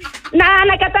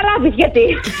 να καταλάβεις γιατί.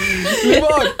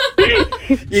 Λοιπόν,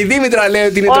 η Δήμητρα λέει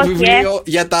ότι είναι το βιβλίο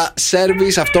για τα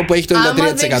σέρβις, αυτό που έχει το 93%.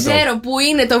 Άμα δεν ξέρω που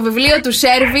είναι το βιβλίο του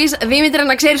σέρβις, Δήμητρα,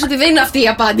 να ξέρεις ότι δεν είναι αυτή η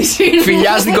απάντηση.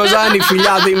 Φιλιά στην Κοζάνη,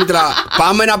 φιλιά Δήμητρα.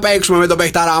 Πάμε να παίξουμε με τον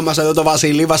παιχταρά μας εδώ, το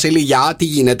Βασίλη. Βασίλη, γεια, τι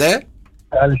γίνεται?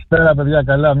 Καλησπέρα, παιδιά,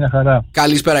 καλά, μια χαρά.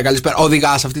 Καλησπέρα.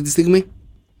 Οδηγάς αυτή τη στιγμή?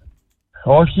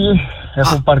 Όχι,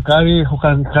 έχω παρκάρει,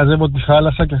 χαζεύω τη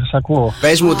θάλασσα και σας ακούω.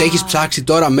 Πες μου ότι έχεις ψάξει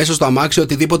τώρα μέσα στο αμάξι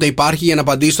οτιδήποτε υπάρχει για να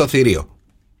απαντήσεις στο θηρίο.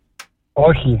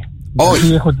 Όχι.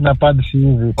 Όχι, έχω την απάντηση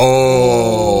ήδη.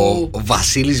 Ο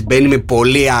Βασίλης μπαίνει με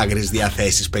πολύ άγριες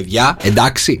διαθέσεις, παιδιά.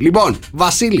 Εντάξει. Λοιπόν,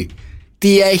 Βασίλη,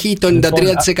 τι έχει το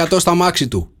 93% στο αμάξι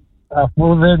του?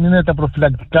 Αφού δεν είναι τα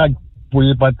προφυλακτικά που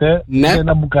είπατε, ναι, είναι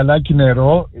ένα μπουκαλάκι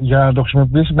νερό για να το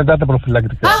χρησιμοποιήσει μετά τα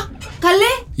προφυλακτικά. Α,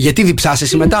 καλέ! Γιατί διψάς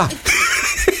εσύ μετά?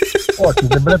 Όχι,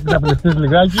 δεν πρέπει να πληθείς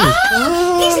λιγάκι?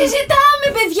 Τι συζητάμε,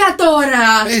 παιδιά, τώρα?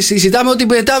 Συζητάμε ότι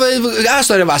μετά.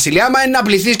 Άστο ρε Βασίλη, άμα είναι να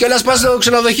πληθείς και όλα πας στο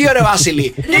ξενοδοχείο, ρε Βασίλη.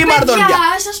 Ρε παιδιά,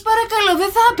 σας παρακαλώ, δεν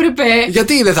θα έπρεπε.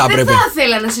 Γιατί δεν θα έπρεπε? Δεν θα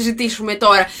ήθελα να συζητήσουμε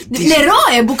τώρα. Νερό,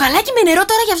 μπουκαλάκι με νερό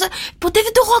τώρα για αυτά. Ποτέ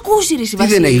δεν το έχω ακούσει, ρε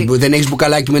Βασίλη. Δεν έχεις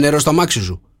μπουκαλάκι με νερό στο αμάξι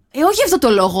σου? Όχι αυτό το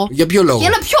λόγο. Για ποιο λόγο?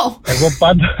 Για να πιω.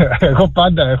 Εγώ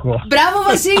πάντα έχω. Μπράβο,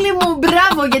 Βασίλη μου,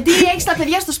 μπράβο, γιατί έχεις τα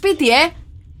παιδιά στο σπίτι,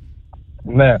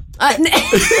 Ναι. Ναι.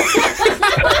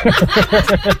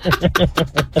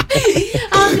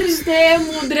 Αχ, Χριστέ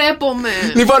μου, ντρέπομαι.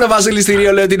 Λοιπόν, ο Βασίλης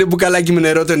Θηρίο λέει ότι είναι μπουκαλάκι με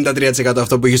νερό. Το 93%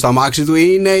 αυτό που είχε στο αμάξι του.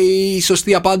 Είναι η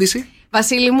σωστή απάντηση?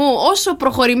 Βασίλη μου, όσο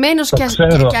προχωρημένος κι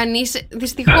αν είσαι,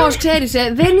 δυστυχώς ξέρεις,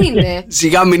 δεν είναι.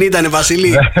 Σιγά μην ήτανε,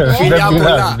 Βασίλη. Φιλιά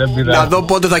πολλά. Να δω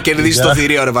πότε θα κερδίσει το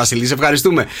θηρίο, ρε Βασίλη. Σε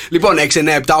ευχαριστούμε. Λοιπόν,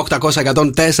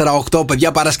 697-800-1048.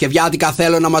 Παιδιά, Παρασκευιάτικα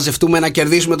θέλω να μαζευτούμε να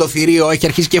κερδίσουμε το θηρίο. Έχει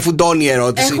αρχίσει και φουντώνει η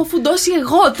ερώτηση. Έχω φουντώσει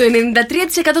εγώ. Το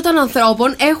 93% των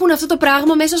ανθρώπων έχουν αυτό το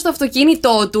πράγμα μέσα στο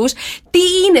αυτοκίνητό τους. Τι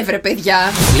είναι, βρε παιδιά?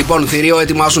 Λοιπόν, θηρίο,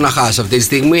 ετοιμάσου να χάσει αυτή τη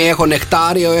στιγμή. Έχω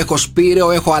Νεκτάριο, έχω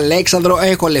Σπύριο, έχω Αλέξανδρο,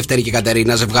 έχω Λευτέρη και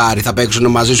Κατερίνα, ζευγάρι θα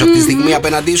παίξουν μαζί σου αυτή τη στιγμή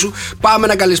απέναντί σου. Πάμε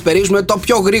να καλησπερίσουμε το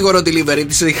πιο γρήγορο delivery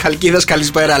της Χαλκίδας.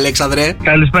 Καλησπέρα, Αλέξανδρε.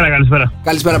 Καλησπέρα.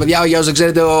 Καλησπέρα, παιδιά. Για όσοι δεν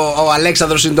ξέρετε, ο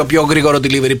Αλέξανδρος είναι το πιο γρήγορο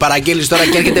delivery. Παραγγέλνεις τώρα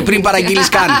και έρχεται πριν παραγγείλεις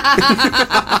καν.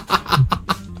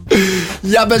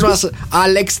 Για πες μας,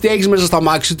 Άλεξ, τι έχεις μέσα στο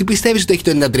αμάξι σου? Τι πιστεύεις ότι έχει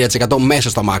το 93% μέσα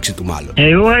στο αμάξι του, μάλλον?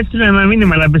 Εγώ έστειλα ένα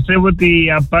μήνυμα, αλλά πιστεύω ότι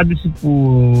η απάντηση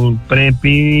που πρέπει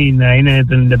να είναι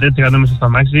το 93% μέσα στο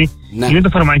αμάξι είναι το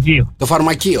φαρμακείο. Το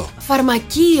φαρμακείο.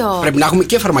 Φαρμακείο. Πρέπει να έχουμε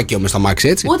και φαρμακείο μέσα στο αμάξι,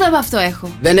 έτσι. Ούτε από αυτό έχω.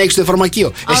 Δεν έχεις το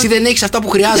φαρμακείο. Εσύ δεν έχεις αυτά που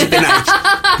χρειάζεται να έχεις.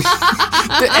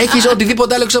 Έχεις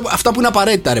οτιδήποτε άλλο, αυτά που είναι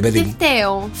απαραίτητα, ρε παιδί μου. Τι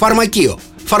φταίω. Φαρμακείο.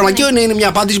 Φαρμακείο είναι μια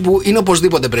απάντηση που είναι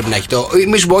οπωσδήποτε πρέπει να έχει.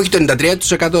 Μη σου πω, όχι το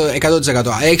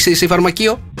 93%. Έχεις εσύ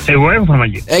φαρμακείο? Εγώ έχω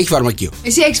φαρμακείο. Έχει φαρμακείο.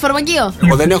 Εσύ έχεις φαρμακείο?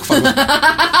 Εγώ δεν έχω φαρμακείο.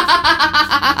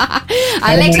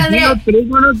 Αλέξανδρε.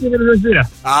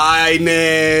 Είναι,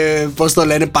 πώς το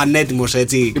λένε, πανέτοιμος,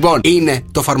 έτσι. Λοιπόν, είναι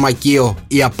το φαρμακείο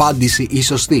η απάντηση η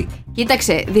σωστή?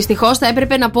 Κοίταξε, δυστυχώς θα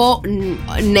έπρεπε να πω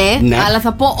ναι, αλλά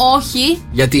θα πω όχι.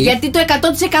 Γιατί το 100%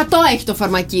 έχει το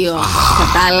φαρμακείο.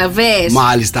 Κατάλαβες?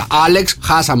 Μάλιστα. Άλεξ,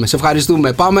 χάσαμε. Σε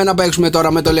ευχαριστούμε. Πάμε να παίξουμε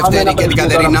τώρα με το Λευτέρη και την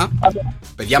Κατερίνα.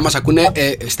 Παιδιά, μας ακούνε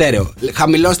στέρεο.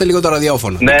 Χαμηλώστε λίγο το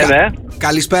ραδιόφωνο. Ναι.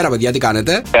 Καλησπέρα, παιδιά, τι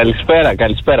κάνετε?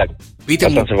 Καλησπέρα. Πείτε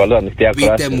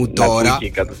μου τώρα.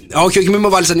 Όχι, μην με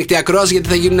βάλεις ανοιχτή ακρόαση, γιατί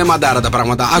θα γίνουν μαντάρα τα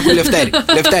πράγματα. Άκου, Λευτέρη.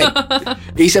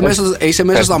 Είσαι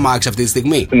μέσα στο αμάξι αυτή τη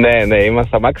στιγμή? Ναι, είμαστε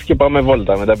στο αμάξι και πάμε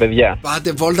βόλτα με τα παιδιά.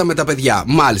 Πάτε βόλτα με τα παιδιά,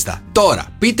 μάλιστα. Τώρα,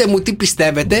 πείτε μου τι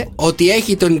πιστεύετε ότι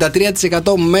έχει το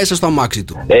 93% μέσα στο αμάξι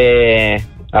του.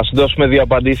 Ας σου δώσουμε δύο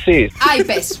απαντήσεις. Άι,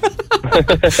 πες.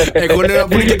 Εγώ λέω να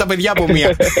πούνε και τα παιδιά από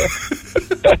μία.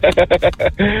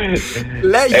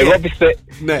 Λέγε. Εγώ πιστεύω.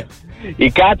 Ναι.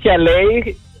 Η Κάτια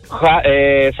λέει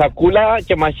σακούλα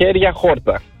και μαχαίρι για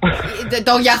χόρτα.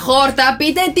 Το για χόρτα,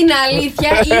 πείτε την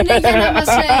αλήθεια, είναι για να μας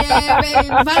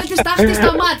βάλετε στάχτη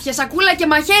στα μάτια. Σακούλα και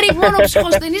μαχαίρι, μόνο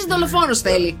ψυχοσθενής δολοφόνος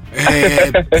θέλει.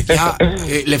 Παιδιά,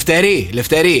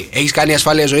 Λευτέρη, έχεις κάνει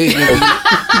ασφάλεια ζωής?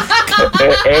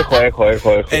 Έχω.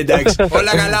 Εντάξει,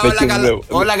 όλα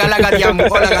καλά, Κάτια μου,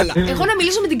 όλα καλά. Εγώ να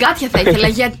μιλήσω με την Κάτια θα ήθελα.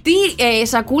 Γιατί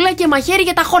σακούλα και μαχαίρι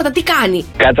για τα χόρτα, τι κάνει?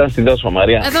 Κάτσε να στη δώσω,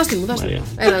 Μαρία. Δώστε μου.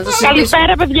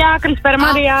 Καλησπέρα, παιδιά, καλησπέρα,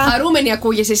 Μαρία. Χαρούμενη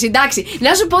ακούγεσαι εσύ, εντάξει.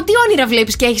 Να σου πω, τι όνειρα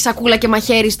βλέπεις και έχεις σακούλα και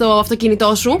μαχαίρι στο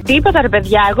αυτοκίνητό σου? Τίποτα, ρε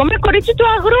παιδιά, εγώ είμαι κορίτσι του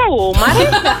αγρού. Μ'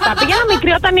 αρέσει αυτά. Πήγαινα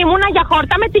μικρή όταν ήμουνα για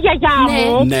χόρτα με τη γιαγιά μου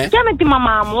και με τη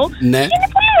μαμά μου. Και είναι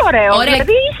πολύ ωραίο.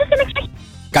 Δηλαδή είσαι στην εξοχή.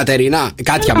 Κατερίνα,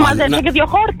 Κάτια μάλλον. Μαζεύω και δύο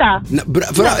χόρτα.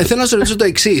 Θέλω να σου ρωτήσω το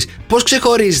εξής. Πώς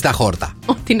ξεχωρίζεις τα χόρτα?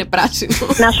 Ότι είναι πράσινο.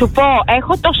 Να σου πω,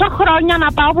 έχω τόσα χρόνια να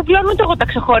πάω που πλέον ούτε εγώ τα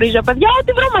ξεχωρίζω, παιδιά,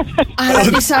 ό,τι βρω μαζί. Αλλά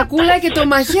τη σακούλα και το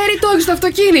μαχαίρι το έχεις στο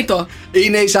αυτοκίνητο.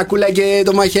 Είναι η σακούλα και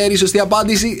το μαχαίρι η σωστή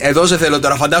απάντηση? Εδώ σε θέλω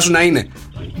τώρα, φαντάσου να είναι.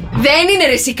 Δεν είναι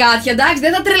ρε εσύ, Κάτια, εντάξει,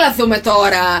 δεν θα τρελαθούμε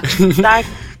τώρα.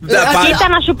 Κοίτα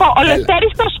να σου πω, ο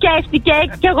Λευτέρης το σκέφτηκε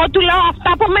και εγώ του λέω αυτά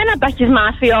από μένα τα έχεις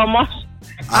μάθει όμως.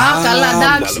 Καλά,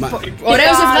 εντάξει.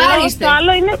 Ωραίο ζευγάρι είστε. Το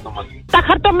άλλο είναι τα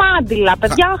χαρτομάντιλα.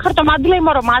 Παιδιά, χαρτομάντιλα ή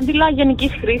μορομάντιλα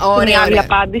γενικής χρήσης. Ωραία, άλλη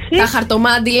απάντηση. Τα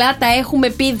χαρτομάντιλα τα έχουμε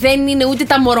πει, δεν είναι ούτε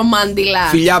τα μορομάντιλα.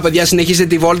 Φιλιά, παιδιά, συνεχίστε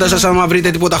τη βόλτα σας. Αν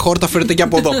βρείτε τίποτα χόρτα, φέρετε και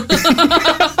από εδώ.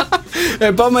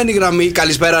 Επόμενη γραμμή.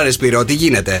 Καλησπέρα, ρε Σπύρο, τι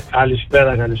γίνεται?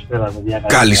 Καλησπέρα, παιδιά.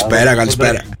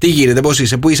 Καλησπέρα. Τι γίνεται, πώς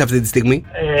είσαι, πού είσαι αυτή τη στιγμή?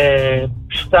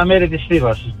 Στα μέρη της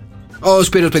Θήβας. Ο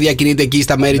Σπύρος, παιδιά, κινείται εκεί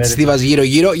στα μέρη της Θήβας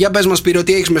γύρω-γύρω. Για πες μας, Σπύρο,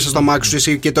 τι έχεις μέσα στο αμάξι σου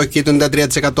εσύ και το έχει και το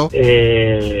 93%?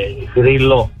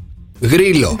 Γρίλο.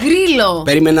 Γρίλο.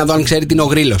 Περίμενε να δω αν ξέρει τι είναι ο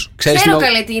γρίλος. Ξέρω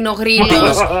καλέ τι είναι ο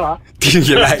γρίλος. Τι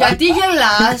γελάει? Γιατί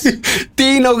γελάς? Τι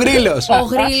είναι ο γρίλος? Ο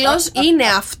γρίλος είναι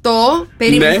αυτό.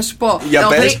 Περίμενε να σου πω.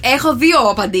 Έχω δύο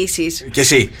απαντήσεις. Και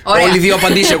εσύ. Όλοι δύο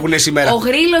απαντήσεις έχουν σήμερα. Ο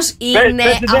γρίλος είναι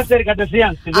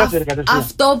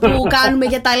αυτό που κάνουμε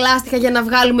για τα λάστιχα για να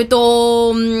βγάλουμε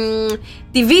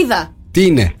τη βίδα. Τι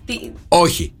είναι?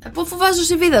 Όχι. Πού βάζω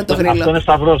στη βίδα το γρίλο?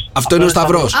 Αυτό είναι ο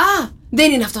σταυρός.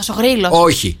 Δεν είναι αυτός ο γρίλος.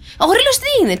 Όχι. Ο γρίλος τι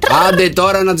είναι? Άντε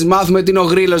τώρα να τις μάθουμε τι είναι ο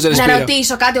γρίλος, ρε Σπύρο. Να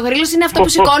ρωτήσω κάτι. Ο γρίλος είναι αυτό που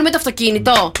σηκώνουμε το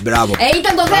αυτοκίνητο. Μπράβο.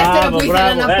 Ήταν το δεύτερο που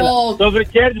ήθελα να πω.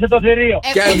 Κέρδισε το θηρίο.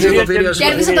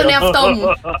 Κέρδισε τον εαυτό μου.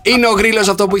 Είναι ο γρίλος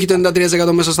αυτό που έχει το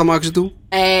 93% μέσα στο αμάξι του?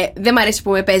 Δεν μ' αρέσει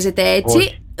που με παίζετε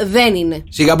έτσι. Δεν είναι.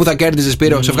 Σιγά που θα κέρδιζε,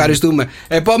 Σπύρο, σε ευχαριστούμε.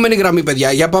 Επόμενη γραμμή,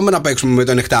 παιδιά, για πάμε να παίξουμε με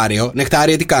το Νεκτάριο.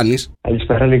 Νεκτάριο, τι κάνεις?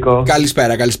 Καλησπέρα, Νίκο.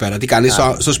 Καλησπέρα. Τι κάνεις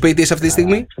στο σπίτι είσαι αυτή τη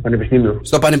στιγμή? Στο πανεπιστήμιο.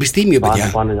 Στο πανεπιστήμιο,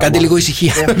 παιδιά. Κάντε λίγο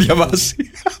ησυχία να διαβάσει.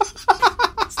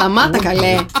 Σταμάτα,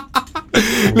 καλέ.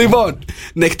 Λοιπόν,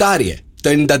 Νεκτάριε, το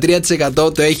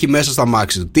 93% το έχει μέσα στο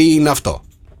αμάξι του. Τι είναι αυτό?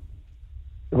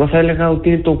 Εγώ θα έλεγα ότι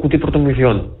είναι το κουτί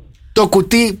πρωτοβοηθειών. Το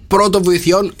κουτί πρώτων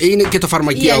βοηθειών είναι και το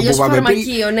φαρμακείο που είπαμε πριν.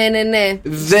 Ναι.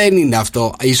 Δεν είναι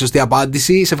αυτό η σωστή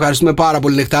απάντηση. Σε ευχαριστούμε πάρα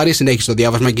πολύ, Νεκτάρια. Συνέχισε το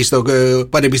διάβασμα εκεί στο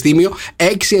πανεπιστήμιο.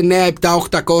 6, 9, 7,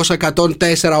 800,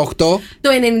 104, 8. Το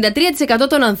 93%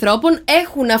 των ανθρώπων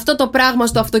έχουν αυτό το πράγμα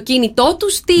στο αυτοκίνητό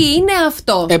τους. Τι είναι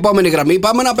αυτό? Επόμενη γραμμή.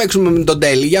 Πάμε να παίξουμε με τον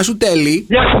Τέλη. Γεια σου, Τέλη.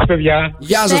 Γεια σας, παιδιά.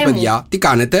 Γεια σας, παιδιά. Τι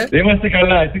κάνετε? Είμαστε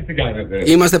καλά, εσείς τι κάνετε?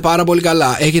 Είμαστε πάρα πολύ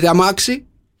καλά. Έχετε αμάξι?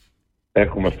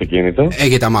 Έχουμε αυτοκίνητο.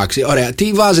 Έχετε αμάξι. Ωραία.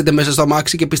 Τι βάζετε μέσα στο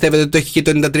αμάξι και πιστεύετε ότι το έχει και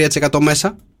το 93%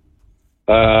 μέσα?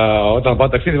 Όταν πάω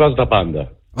ταξίδι βάζω τα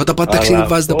πάντα. Όταν πάω ταξίδι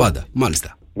βάζετε τα πάντα.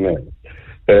 Μάλιστα. Ναι.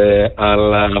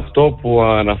 Αλλά αυτό που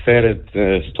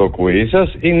αναφέρετε στο κουί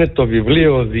σας είναι το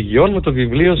βιβλίο οδηγιών με το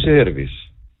βιβλίο σέρβις.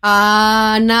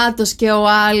 Νάτος και ο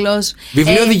άλλος.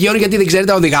 Βιβλίο οδηγιών γιατί δεν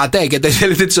ξέρετε να οδηγάτε και δεν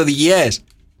θέλετε τις οδηγίες?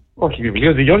 Όχι, βιβλίο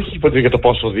οδηγιών, όχι ποτέ για το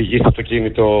πόσο οδηγεί το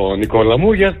αυτοκίνητο, Νικόλα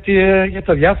μου, γιατί για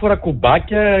τα διάφορα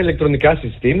κουμπάκια, ηλεκτρονικά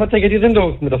συστήματα, γιατί δεν το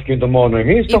έχουμε το αυτοκίνητο μόνο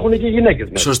εμείς, το έχουν και οι γυναίκες.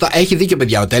 Ναι. Σωστά, έχει δίκιο,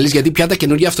 παιδιά, ο Τέλης, γιατί πια τα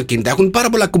καινούργια αυτοκίνητα έχουν πάρα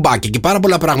πολλά κουμπάκια και πάρα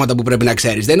πολλά πράγματα που πρέπει να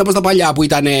ξέρεις. Δεν είναι όπως τα παλιά που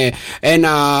ήταν ένα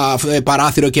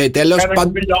παράθυρο και τέλος.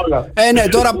 Ναι,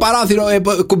 τώρα παράθυρο,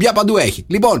 κουμπιά παντού έχει.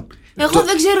 Λοιπόν. Εγώ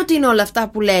δεν ξέρω τι είναι όλα αυτά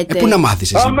που λέτε. Πού να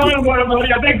μάθεις εσύ?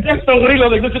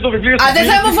 Δεν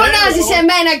θα μου φωνάζεις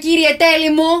εμένα, κύριε Τέλη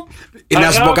μου.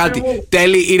 Να σου πω κάτι.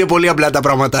 Τέλη, είναι πολύ απλά τα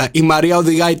πράγματα. Η Μαρία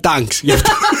οδηγάει τάγκς.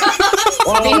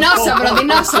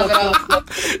 Δεινόσαυρο.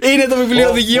 Είναι το βιβλίο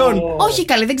οδηγιών. Όχι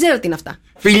καλέ, δεν ξέρω τι είναι αυτά.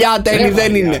 Φιλιά, Τέλη,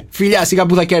 δεν είναι. Φιλιά, σιγά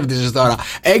που θα κέρδισες τώρα.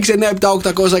 6, 9, 7,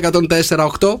 800, 104,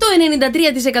 8. Το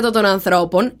 93% των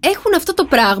ανθρώπων έχουν αυτό το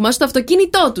πράγμα στο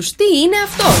αυτοκίνητό τους. Τι είναι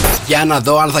αυτό? Για να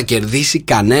δω αν θα κερδίσει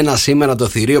κανένα σήμερα το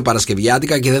θηρίο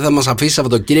Παρασκευιάτικα και δεν θα μας αφήσει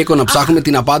Σαββατοκύριακο να ψάχνουμε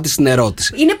την απάντηση στην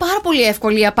ερώτηση. Είναι πάρα πολύ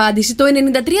εύκολη η απάντηση. Το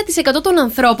 93% των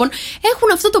ανθρώπων έχουν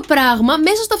αυτό το πράγμα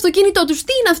μέσα στο αυτοκίνητό τους.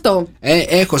 Τι είναι αυτό?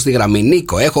 Έχω στη γραμμή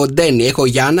Νίκο, έχω Ντένι, έχω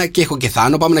Γιάννα και έχω και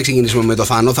Θάνο. Πάμε να ξεκινήσουμε με το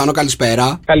Θάνο. Θάνο,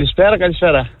 καλησπέρα.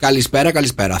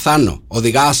 Καλησπέρα. Θάνο,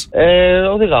 οδηγάς?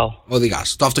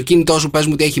 Οδηγάς. Το αυτοκίνητό σου πες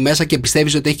μου τι έχει μέσα και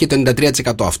πιστεύεις ότι έχει και το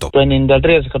 93% αυτό? Το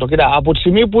 93%. Κοίτα, από τη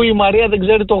στιγμή που η Μαρία δεν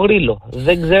ξέρει το γρίλο,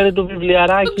 δεν ξέρει το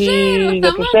βιβλιαράκι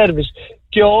για το σέρβις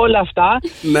και όλα αυτά,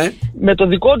 ναι. Με το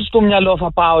δικό της το μυαλό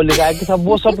θα πάω λιγάκι, θα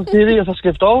μπω στο θηρίο, θα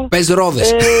σκεφτώ. Πες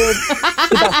ρόδες.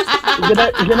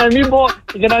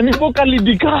 Για να μην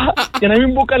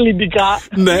πω καλλιντικά,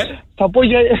 ναι. Θα πω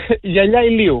γυαλιά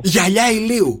ηλίου. Γυαλιά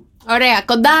ηλίου. Ωραία,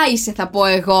 κοντά είσαι θα πω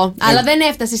εγώ. Αλλά δεν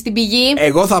έφτασε στην πηγή.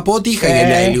 Εγώ θα πω ότι είχα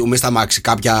γυαλιά ηλίου μες στα μάξι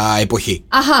κάποια εποχή.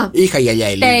 Αχα. Είχα γυαλιά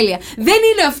ηλίου. Τέλεια. Δεν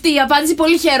είναι αυτή η απάντηση,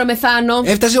 πολύ χαίρομαι, Θάνο.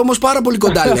 Έφτασε όμως πάρα πολύ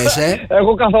κοντά, λες,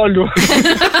 Εγώ καθόλου.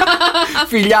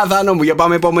 Φιλιά, Θάνο μου, για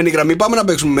πάμε επόμενη γραμμή. Πάμε να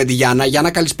παίξουμε με τη Γιάννα.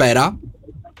 Γιάννα, καλησπέρα.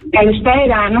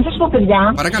 Καλησπέρα, να σας πω,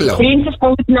 παιδιά. Παρακαλώ. Πριν σας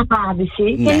πω την απάντηση,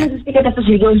 θέλω να σας πει κατά αυτό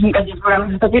συγγνώμη κάποια φορά, να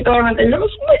σας το πει τώρα να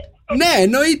τελειώσουμε. Ναι,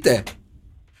 εννοείται.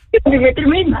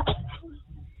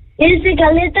 Είσαι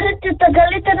καλύτερα και τα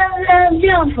καλύτερα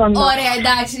ραδιόφωνα. Ωραία,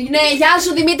 εντάξει. Ναι, γεια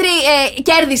σου Δημήτρη,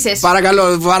 κέρδισες. Παρακαλώ,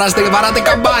 βαράτε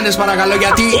καμπάνες, παρακαλώ.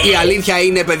 Γιατί η αλήθεια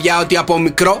είναι, παιδιά, ότι από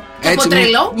μικρό έτσι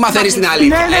μαθαίνεις την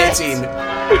αλήθεια. Έτσι είναι.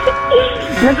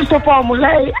 Να τους το πω, μου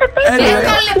λέει.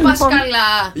 Καλέ πας καλά.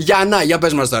 Γιάννα, για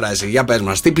πες μας τώρα εσύ, για πες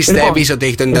μας. Τι πιστεύεις ότι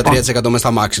έχει το 93% μες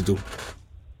στα μάξι του?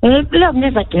 Λέω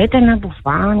μια ζακέτα, ένα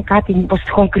μπουφάν, κάτι μήπως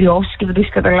τυχόν κρυώσεις και δεν το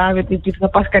έχεις καταλάβει ότι θα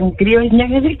πας κάνει κρύο. Μια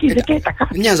νεδρική ζακέτα.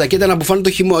 Μια ζακέτα, ένα μπουφάν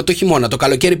το χειμώνα. Το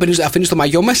καλοκαίρι αφήνεις το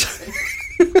μαγιό μέσα.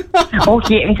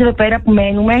 Όχι, εμείς εδώ πέρα που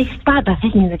μένουμε έχεις πάντα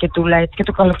αυτή την ζακετούλα έτσι και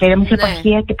το καλοκαίρι. Εμείς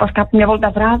επαρχία και πας κάπου μια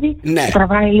βόλτα βράδυ. Ναι.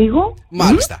 Τραβάει λίγο.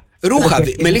 Μάλιστα. Ρούχα.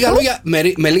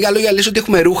 Με λίγα λόγια λες ότι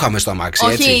έχουμε ρούχα μες στο αμάξι.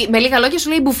 Όχι, έτσι. Με λίγα λόγια σου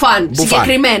λέει μπουφάν.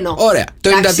 Συγκεκριμένο. Ωραία. Το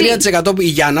 93% η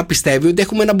Γιάννα πιστεύει ότι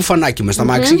έχουμε ένα μπουφανάκι μες στο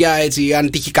αμάξι για έτσι, αν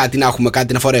τύχει κάτι να έχουμε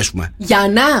κάτι να φορέσουμε.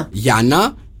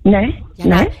 Γιάννα. Ναι.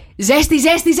 Ζέστη.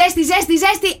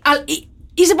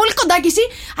 Είσαι πολύ κοντά κι εσύ,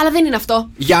 αλλά δεν είναι αυτό.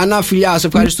 Γιάννα, φιλιά, σε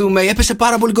ευχαριστούμε. Έπεσε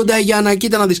πάρα πολύ κοντά η Γιάννα.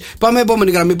 Κοίτα να δεις. Πάμε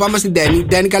επόμενη γραμμή. Πάμε στην Ντένι.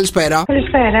 Ντένι, καλησπέρα.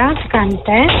 Καλησπέρα, τι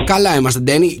κάνετε? Καλά είμαστε,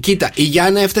 Ντένι. Κοίτα, η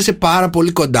Γιάννα έφτασε πάρα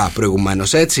πολύ κοντά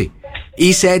προηγουμένως, έτσι.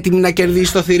 Είσαι έτοιμη να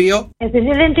κερδίσεις το θηρίο? Επειδή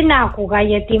δεν την άκουγα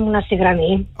γιατί ήμουν στη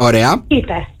γραμμή. Ωραία.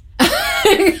 Είπε.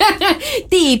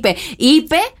 Τι είπε?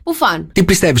 Είπε μπουφάν. Τι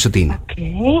πιστεύεις ότι είναι?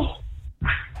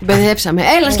 Μπερδέψαμε.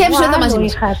 Έλα, σκέψου εδώ μαζί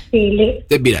μας. Είχα στείλει.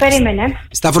 Δεν πειράζει. Περίμενε.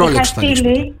 Σταυρόλεξο θα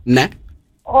ανοίξουμε. Ναι.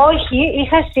 Όχι,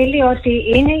 είχα στείλει ότι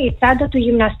είναι η τσάντα του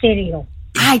γυμναστήριου.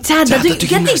 Α, η τσάντα του.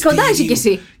 Γιατί κοντά είσαι κι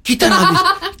εσύ? Κοίτα να δεις.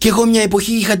 Κι εγώ μια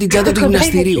εποχή είχα την τσάντα του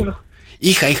γυμναστηρίου.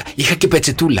 Είχα και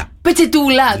πετσετούλα.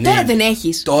 Πετσετούλα, ναι. Τώρα δεν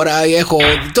έχεις?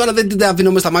 Τώρα δεν την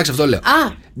αφήνω μες στα μάξι, αυτό λέω.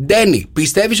 Ντένι,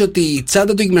 πιστεύεις ότι η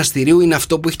τσάντα του γυμναστηρίου είναι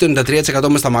αυτό που έχει το 93%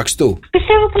 μες στα μάξι του?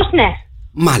 Πιστεύω πως ναι.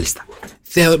 Μάλιστα.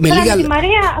 Τη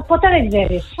Μαρία ποτέ δεν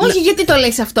ξέρεις. Όχι, γιατί το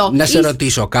λες αυτό? Να σε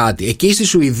ρωτήσω κάτι. Εκεί στη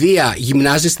Σουηδία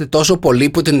γυμνάζεστε τόσο πολύ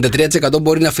που το 93%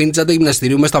 μπορεί να αφήνει τσάντα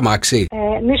γυμναστηρίου μες στα μάξι?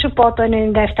 Μη σου πω το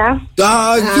 97.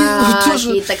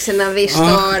 Κοίταξε να δεις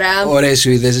τώρα. Ωραίες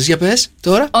Σουηδέζες, για πες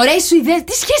τώρα. Ωραίες Σουηδέζες,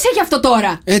 τι σχέση έχει αυτό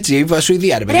τώρα? Έτσι, είπα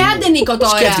Σουηδία, ρε παιδί. Ρε άντε Νίκο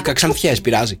τώρα. Σκέφτηκα Ξανθιές,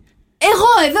 πειράζει.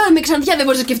 Εγώ εδώ είμαι Ξανθιά, δεν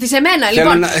μπορείς να σκεφτείς εμένα.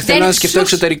 Θέλω να σκεφτώ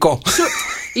εξωτερικό.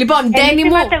 Λοιπόν, Ντένι μου.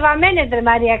 Είμαστε βαμμένες, ρε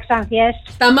Μαρία, Ξανθιές.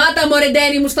 Σταμάτα, μωρέ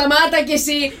Ντένι μου, σταμάτα κι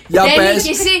εσύ. Για πες.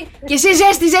 Και εσύ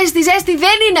ζέστη,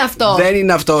 δεν είναι αυτό. Δεν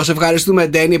είναι αυτό, σε ευχαριστούμε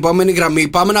Ντένι. Επόμενη γραμμή,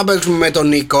 πάμε να παίξουμε με τον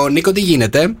Νίκο. Νίκο, τι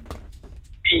γίνεται?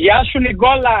 Γεια σου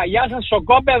Νικόλα, γεια σας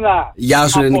σοκόπεδα. Γεια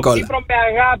σου Νικόλα. Από Κύπρο με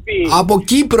αγάπη. Από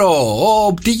Κύπρο,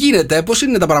 τι γίνεται, πώς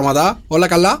είναι τα πράγματα, όλα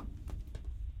καλά?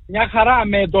 Μια χαρά,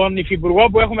 με τον υφυπουργό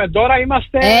που έχουμε τώρα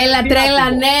είμαστε. Έλα τρέλα,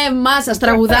 ναι, μάσα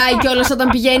τραγουδάει κιόλας όταν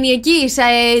πηγαίνει εκεί σε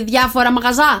διάφορα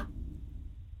μαγαζά.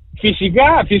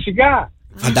 Φυσικά.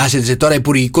 Φαντάζεσαι τώρα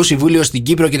Υπουργικό Συμβούλιο στην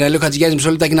Κύπρο και να λέει ο Χατζηγιάννης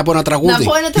μισό λεπτάκι να πω ένα τραγούδι.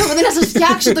 Να πω ένα τραγούδι να σας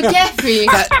φτιάξω το κέφι.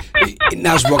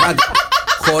 Να σου πω κάτι.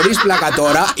 Χωρίς πλάκα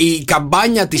τώρα, η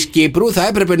καμπάνια της Κύπρου θα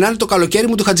έπρεπε να είναι το καλοκαίρι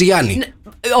μου του Χατζηγιάννη.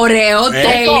 Ωραίο,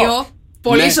 τέλειο.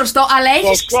 Πολύ σωστό, αλλά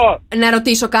έχεις. Σωστό. Να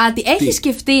ρωτήσω κάτι. Έχεις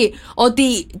σκεφτεί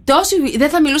ότι δεν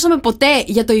θα μιλούσαμε ποτέ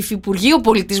για το Υφυπουργείο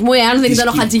Πολιτισμού εάν δεν ήταν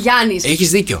ο Χατζηγιάννης? Έχεις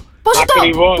δίκιο.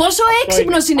 Πόσο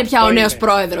έξυπνος είναι πια ο νέος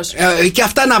πρόεδρος. Και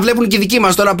αυτά να βλέπουν και οι δικοί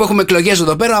μας τώρα που έχουμε εκλογές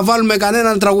εδώ πέρα, να βάλουμε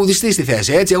κανέναν τραγουδιστή στη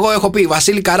θέση. Έτσι, εγώ έχω πει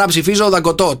Βασίλη Καρά, ψηφίζω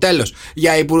Δακοτό. Τέλος.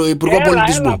 Για Υπουργό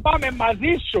Πολιτισμού. Έλα, πάμε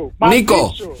μαζί σου.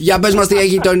 Νίκο, για πες μας τι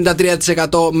έχει το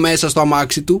 93% μέσα στο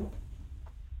αμάξι του.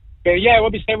 Παιδιά, εγώ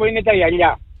πιστεύω είναι τα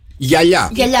γυαλιά.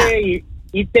 Γυαλιά.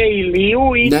 Είτε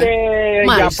ηλίου είτε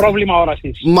για πρόβλημα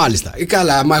όρασης. Μάλιστα.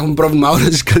 Καλά, άμα έχουμε πρόβλημα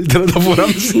όρασης, καλύτερα να τα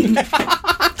φοράμε συνέχεια.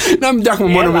 Να μην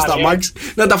πιάχνουμε μόνο μες τα μάξι,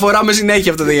 να τα φοράμε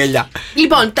συνέχεια αυτά τα γυαλιά.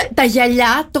 Λοιπόν, τα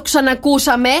γυαλιά το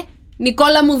ξανακούσαμε.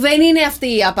 Νικόλα μου, δεν είναι αυτή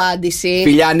η απάντηση.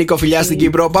 Φιλιά Νίκο, φιλιά στην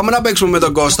Κύπρο. Πάμε να παίξουμε με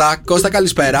τον Κώστα. Κώστα,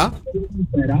 καλησπέρα.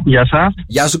 Γεια σας.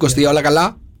 Γεια σου Κωστή, όλα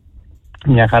καλά?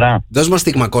 Μια χαρά. Δώσ' μας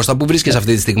στίγμα Κώστα, πού βρίσκεσαι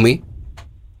αυτή τη στιγμή?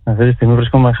 Αυτή τη στιγμή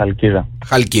βρίσκομαι Χαλκίδα.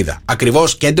 Χαλκίδα.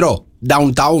 Ακριβώς κέντρο,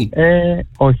 downtown?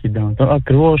 Όχι downtown,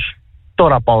 ακριβώς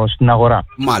τώρα πάω στην αγορά.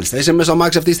 Μάλιστα, είσαι μέσα στο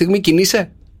αμάξι αυτή τη στιγμή,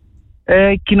 κινείσαι?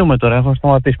 Κινούμε τώρα, έχω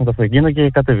σταματήσει με το αυτοκίνητο και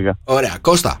κατέβηκα. Ωραία,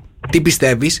 Κώστα, τι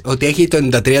πιστεύεις ότι έχει το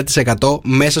 93%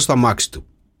 μέσα στο αμάξι του?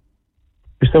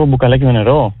 Πιστεύω μπουκαλάκι με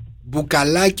νερό.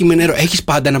 Μπουκαλάκι με νερό. Έχεις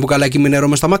πάντα ένα μπουκαλάκι με νερό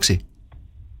μέσα στο αμάξι?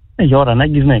 Για ώρα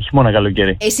ανάγκης, ναι, χειμώνα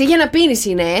καλοκαίρι. Εσύ για να πίνεις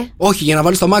είναι, Όχι, για να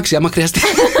βάλεις στο αμάξι, άμα χρειαστεί.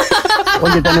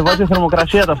 Όχι, γιατί ανεβάζει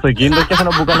θερμοκρασία το αυτοκίνητο και έχω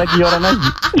ένα μπουκαλάκι για ώρα ανάγκη.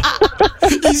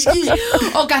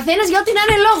 Ο καθένας για ό,τι να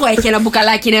είναι λόγο έχει ένα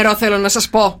μπουκαλάκι νερό, θέλω να σας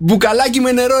πω. Μπουκαλάκι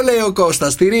με νερό, λέει ο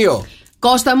Κώστας, θηρίο.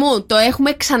 Κώστα μου, το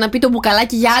έχουμε ξαναπεί το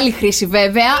μπουκαλάκι για άλλη χρήση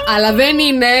βέβαια, αλλά δεν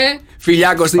είναι.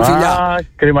 Φιλιά Κωστή, φιλιά.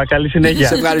 Κρίμα, καλή συνέχεια.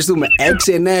 Σε ευχαριστούμε.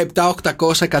 6, 9, 7,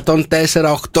 800,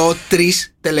 104, 8,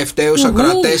 3 τελευταίους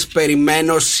ακροατές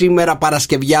περιμένω σήμερα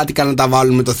Παρασκευιάτικα να τα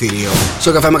βάλουμε το θηρίο.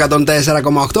 Στο καφέ με 104,8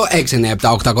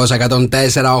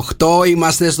 697-800-1048.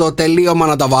 Είμαστε στο τελείωμα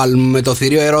να τα βάλουμε με το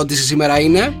θηρίο. Ερώτηση σήμερα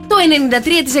είναι: το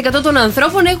 93% των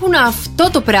ανθρώπων έχουν αυτό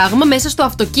το πράγμα μέσα στο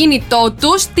αυτοκίνητό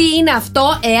τους. Τι είναι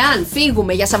αυτό? Εάν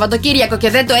φύγουμε για Σαββατοκύριακο και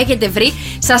δεν το έχετε βρει,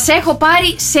 σας έχω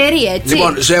πάρει σερί, έτσι.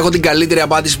 Λοιπόν, σου έχω την καλύτερη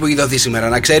απάντηση που έχει δοθεί σήμερα.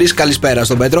 Να ξέρεις, καλησπέρα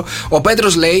στον Πέτρο. Ο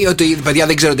Πέτρος λέει ότι, παιδιά,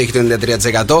 δεν ξέρω τι έχει το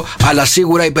 93%, αλλά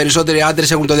σίγουρα οι περισσότεροι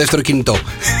άντρες έχουν το δεύτερο κινητό.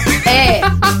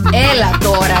 Έλα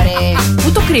τώρα, ρε.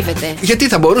 Πού το κρύβετε? Γιατί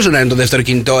θα μπορούσε να είναι το δεύτερο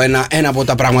κινητό ένα από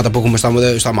τα πράγματα που έχουμε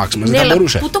στο αμάξι μας. Ναι, δεν θα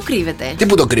μπορούσε. Πού το κρύβετε? Τι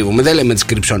που το κρύβουμε, δεν λέμε τις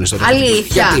κρυψώνες τώρα.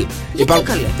 Αλήθεια.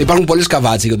 Υπάρχουν πολλές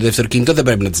καβάτσι για το δεύτερο κινητό, δεν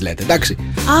πρέπει να τις λέτε, εντάξει.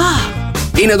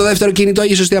 Είναι το δεύτερο κινητό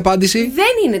η σωστή απάντηση? Δεν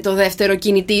είναι το δεύτερο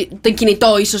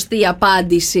κινητό η σωστή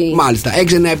απάντηση. Μάλιστα.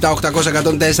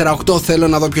 697-800-1048. Θέλω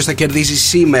να δω ποιος θα κερδίσει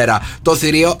σήμερα το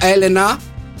θηρίο. Έλενα.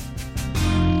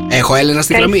 Έχω Έλενα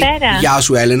στη γραμμή. Γεια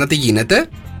σου, Έλενα, τι γίνεται?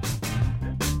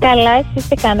 Καλά, εσείς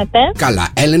τι κάνετε? Καλά.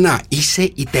 Έλενα, είσαι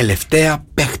η τελευταία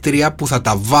παίχτρια που θα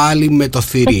τα βάλει με το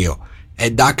θηρίο.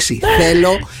 Εντάξει,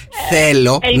 θέλω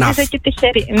να.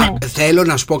 Θέλω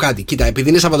να σου πω κάτι. Κοίτα, επειδή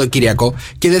είναι Σαββατοκύριακο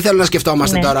και δεν θέλω να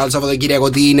σκεφτόμαστε τώρα το Σαββατοκύριακο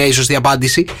τι είναι η σωστή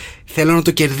απάντηση. Θέλω να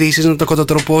το κερδίσεις, να το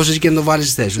κοτοτροπώσεις και να το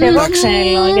βάλεις στη θέση σου. Εγώ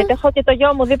θέλω, γιατί έχω και το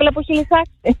γιο μου δίπλα που έχει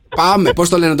λυσάξει. Πάμε, πώς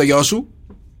το λένε το γιο σου?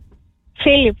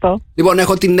 Φίλιππο. Λοιπόν,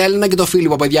 έχω την Έλληνα και το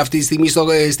Φίλιππο, παιδιά, αυτή τη στιγμή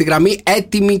στη γραμμή,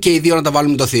 έτοιμοι και οι δύο να τα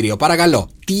βάλουμε το θηρίο. Παρακαλώ,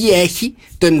 τι έχει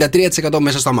το 93%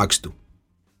 μέσα στο αμάξι του?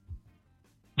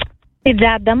 Την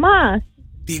τσάντα μας.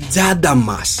 Την τσάντα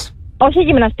μας. Όχι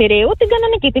γυμναστηρίου, την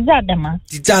κανονική, την τσάντα μας.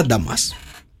 Την τσάντα μας.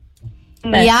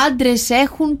 Ναι. Οι άντρες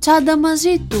έχουν τσάντα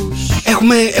μαζί τους.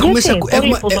 Έχουμε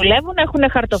που δουλεύουν, έχουν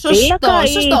χαρτοφύλακα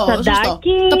ή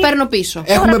τσαντάκι. Το παίρνω πίσω.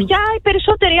 Τώρα πια οι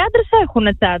περισσότεροι άντρες έχουν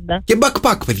τσάντα. Και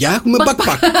backpack, παιδιά, έχουμε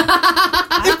backpack.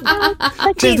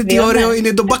 Ξέρετε τι ωραίο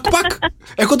είναι το backpack?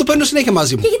 Εγώ το παίρνω συνέχεια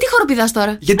μαζί μου. Και γιατί χοροπηδάς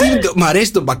τώρα? Γιατί μ'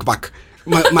 αρέσει το backpack.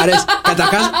 Μ' αρέσει.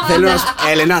 Καταρχάς, θέλω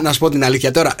Έλενα, να σου πω την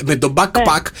αλήθεια τώρα. Με το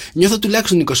backpack νιώθω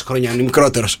τουλάχιστον 20 χρόνια, είναι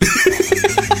μικρότερος.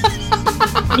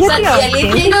 Γιατί η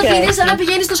αλήθεια είναι ότι είναι σαν να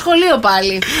πηγαίνεις στο σχολείο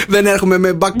πάλι. Δεν έρχομαι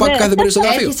με backpack κάθε πρωί στο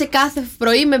γραφείο. Έρχεσαι κάθε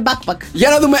πρωί με backpack. Για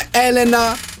να δούμε,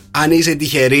 Έλενα, αν είσαι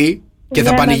τυχερή και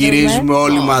θα πανηγυρίζουμε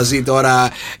όλοι μαζί τώρα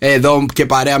εδώ και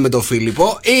παρέα με τον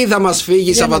Φίλιππο, ή θα μας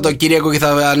φύγει Σαββατοκύριακο και θα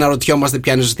αναρωτιόμαστε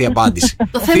ποια είναι η σωστή απάντηση.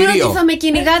 Το θέμα είναι ότι θα με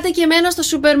κυνηγάτε και εμένα στο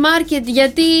σούπερ μάρκετ,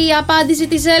 γιατί η απάντηση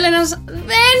της Έλενας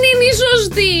δεν είναι η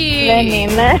σωστή. Δεν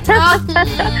είναι.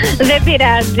 Δεν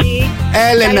πειράζει.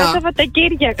 Έλενα, καλό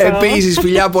Σαββατοκύριακο. επίσης,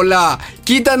 φιλιά πολλά.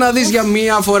 Κοίτα να δεις για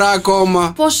μία φορά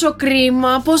ακόμα. Πόσο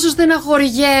κρίμα, πόσο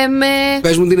στεναχωριέμαι.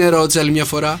 Πες μου την ερώτηση άλλη μια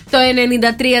φορά. Το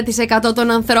 93%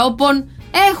 των ανθρώπων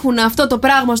έχουν αυτό το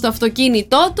πράγμα στο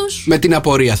αυτοκίνητό τους. Με την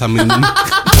απορία θα μείνουμε.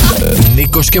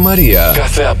 Νίκος και Μαρία.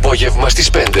 Κάθε απόγευμα στις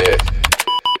 5.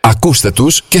 Ακούστε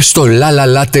τους και στο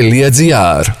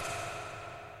lalala.gr.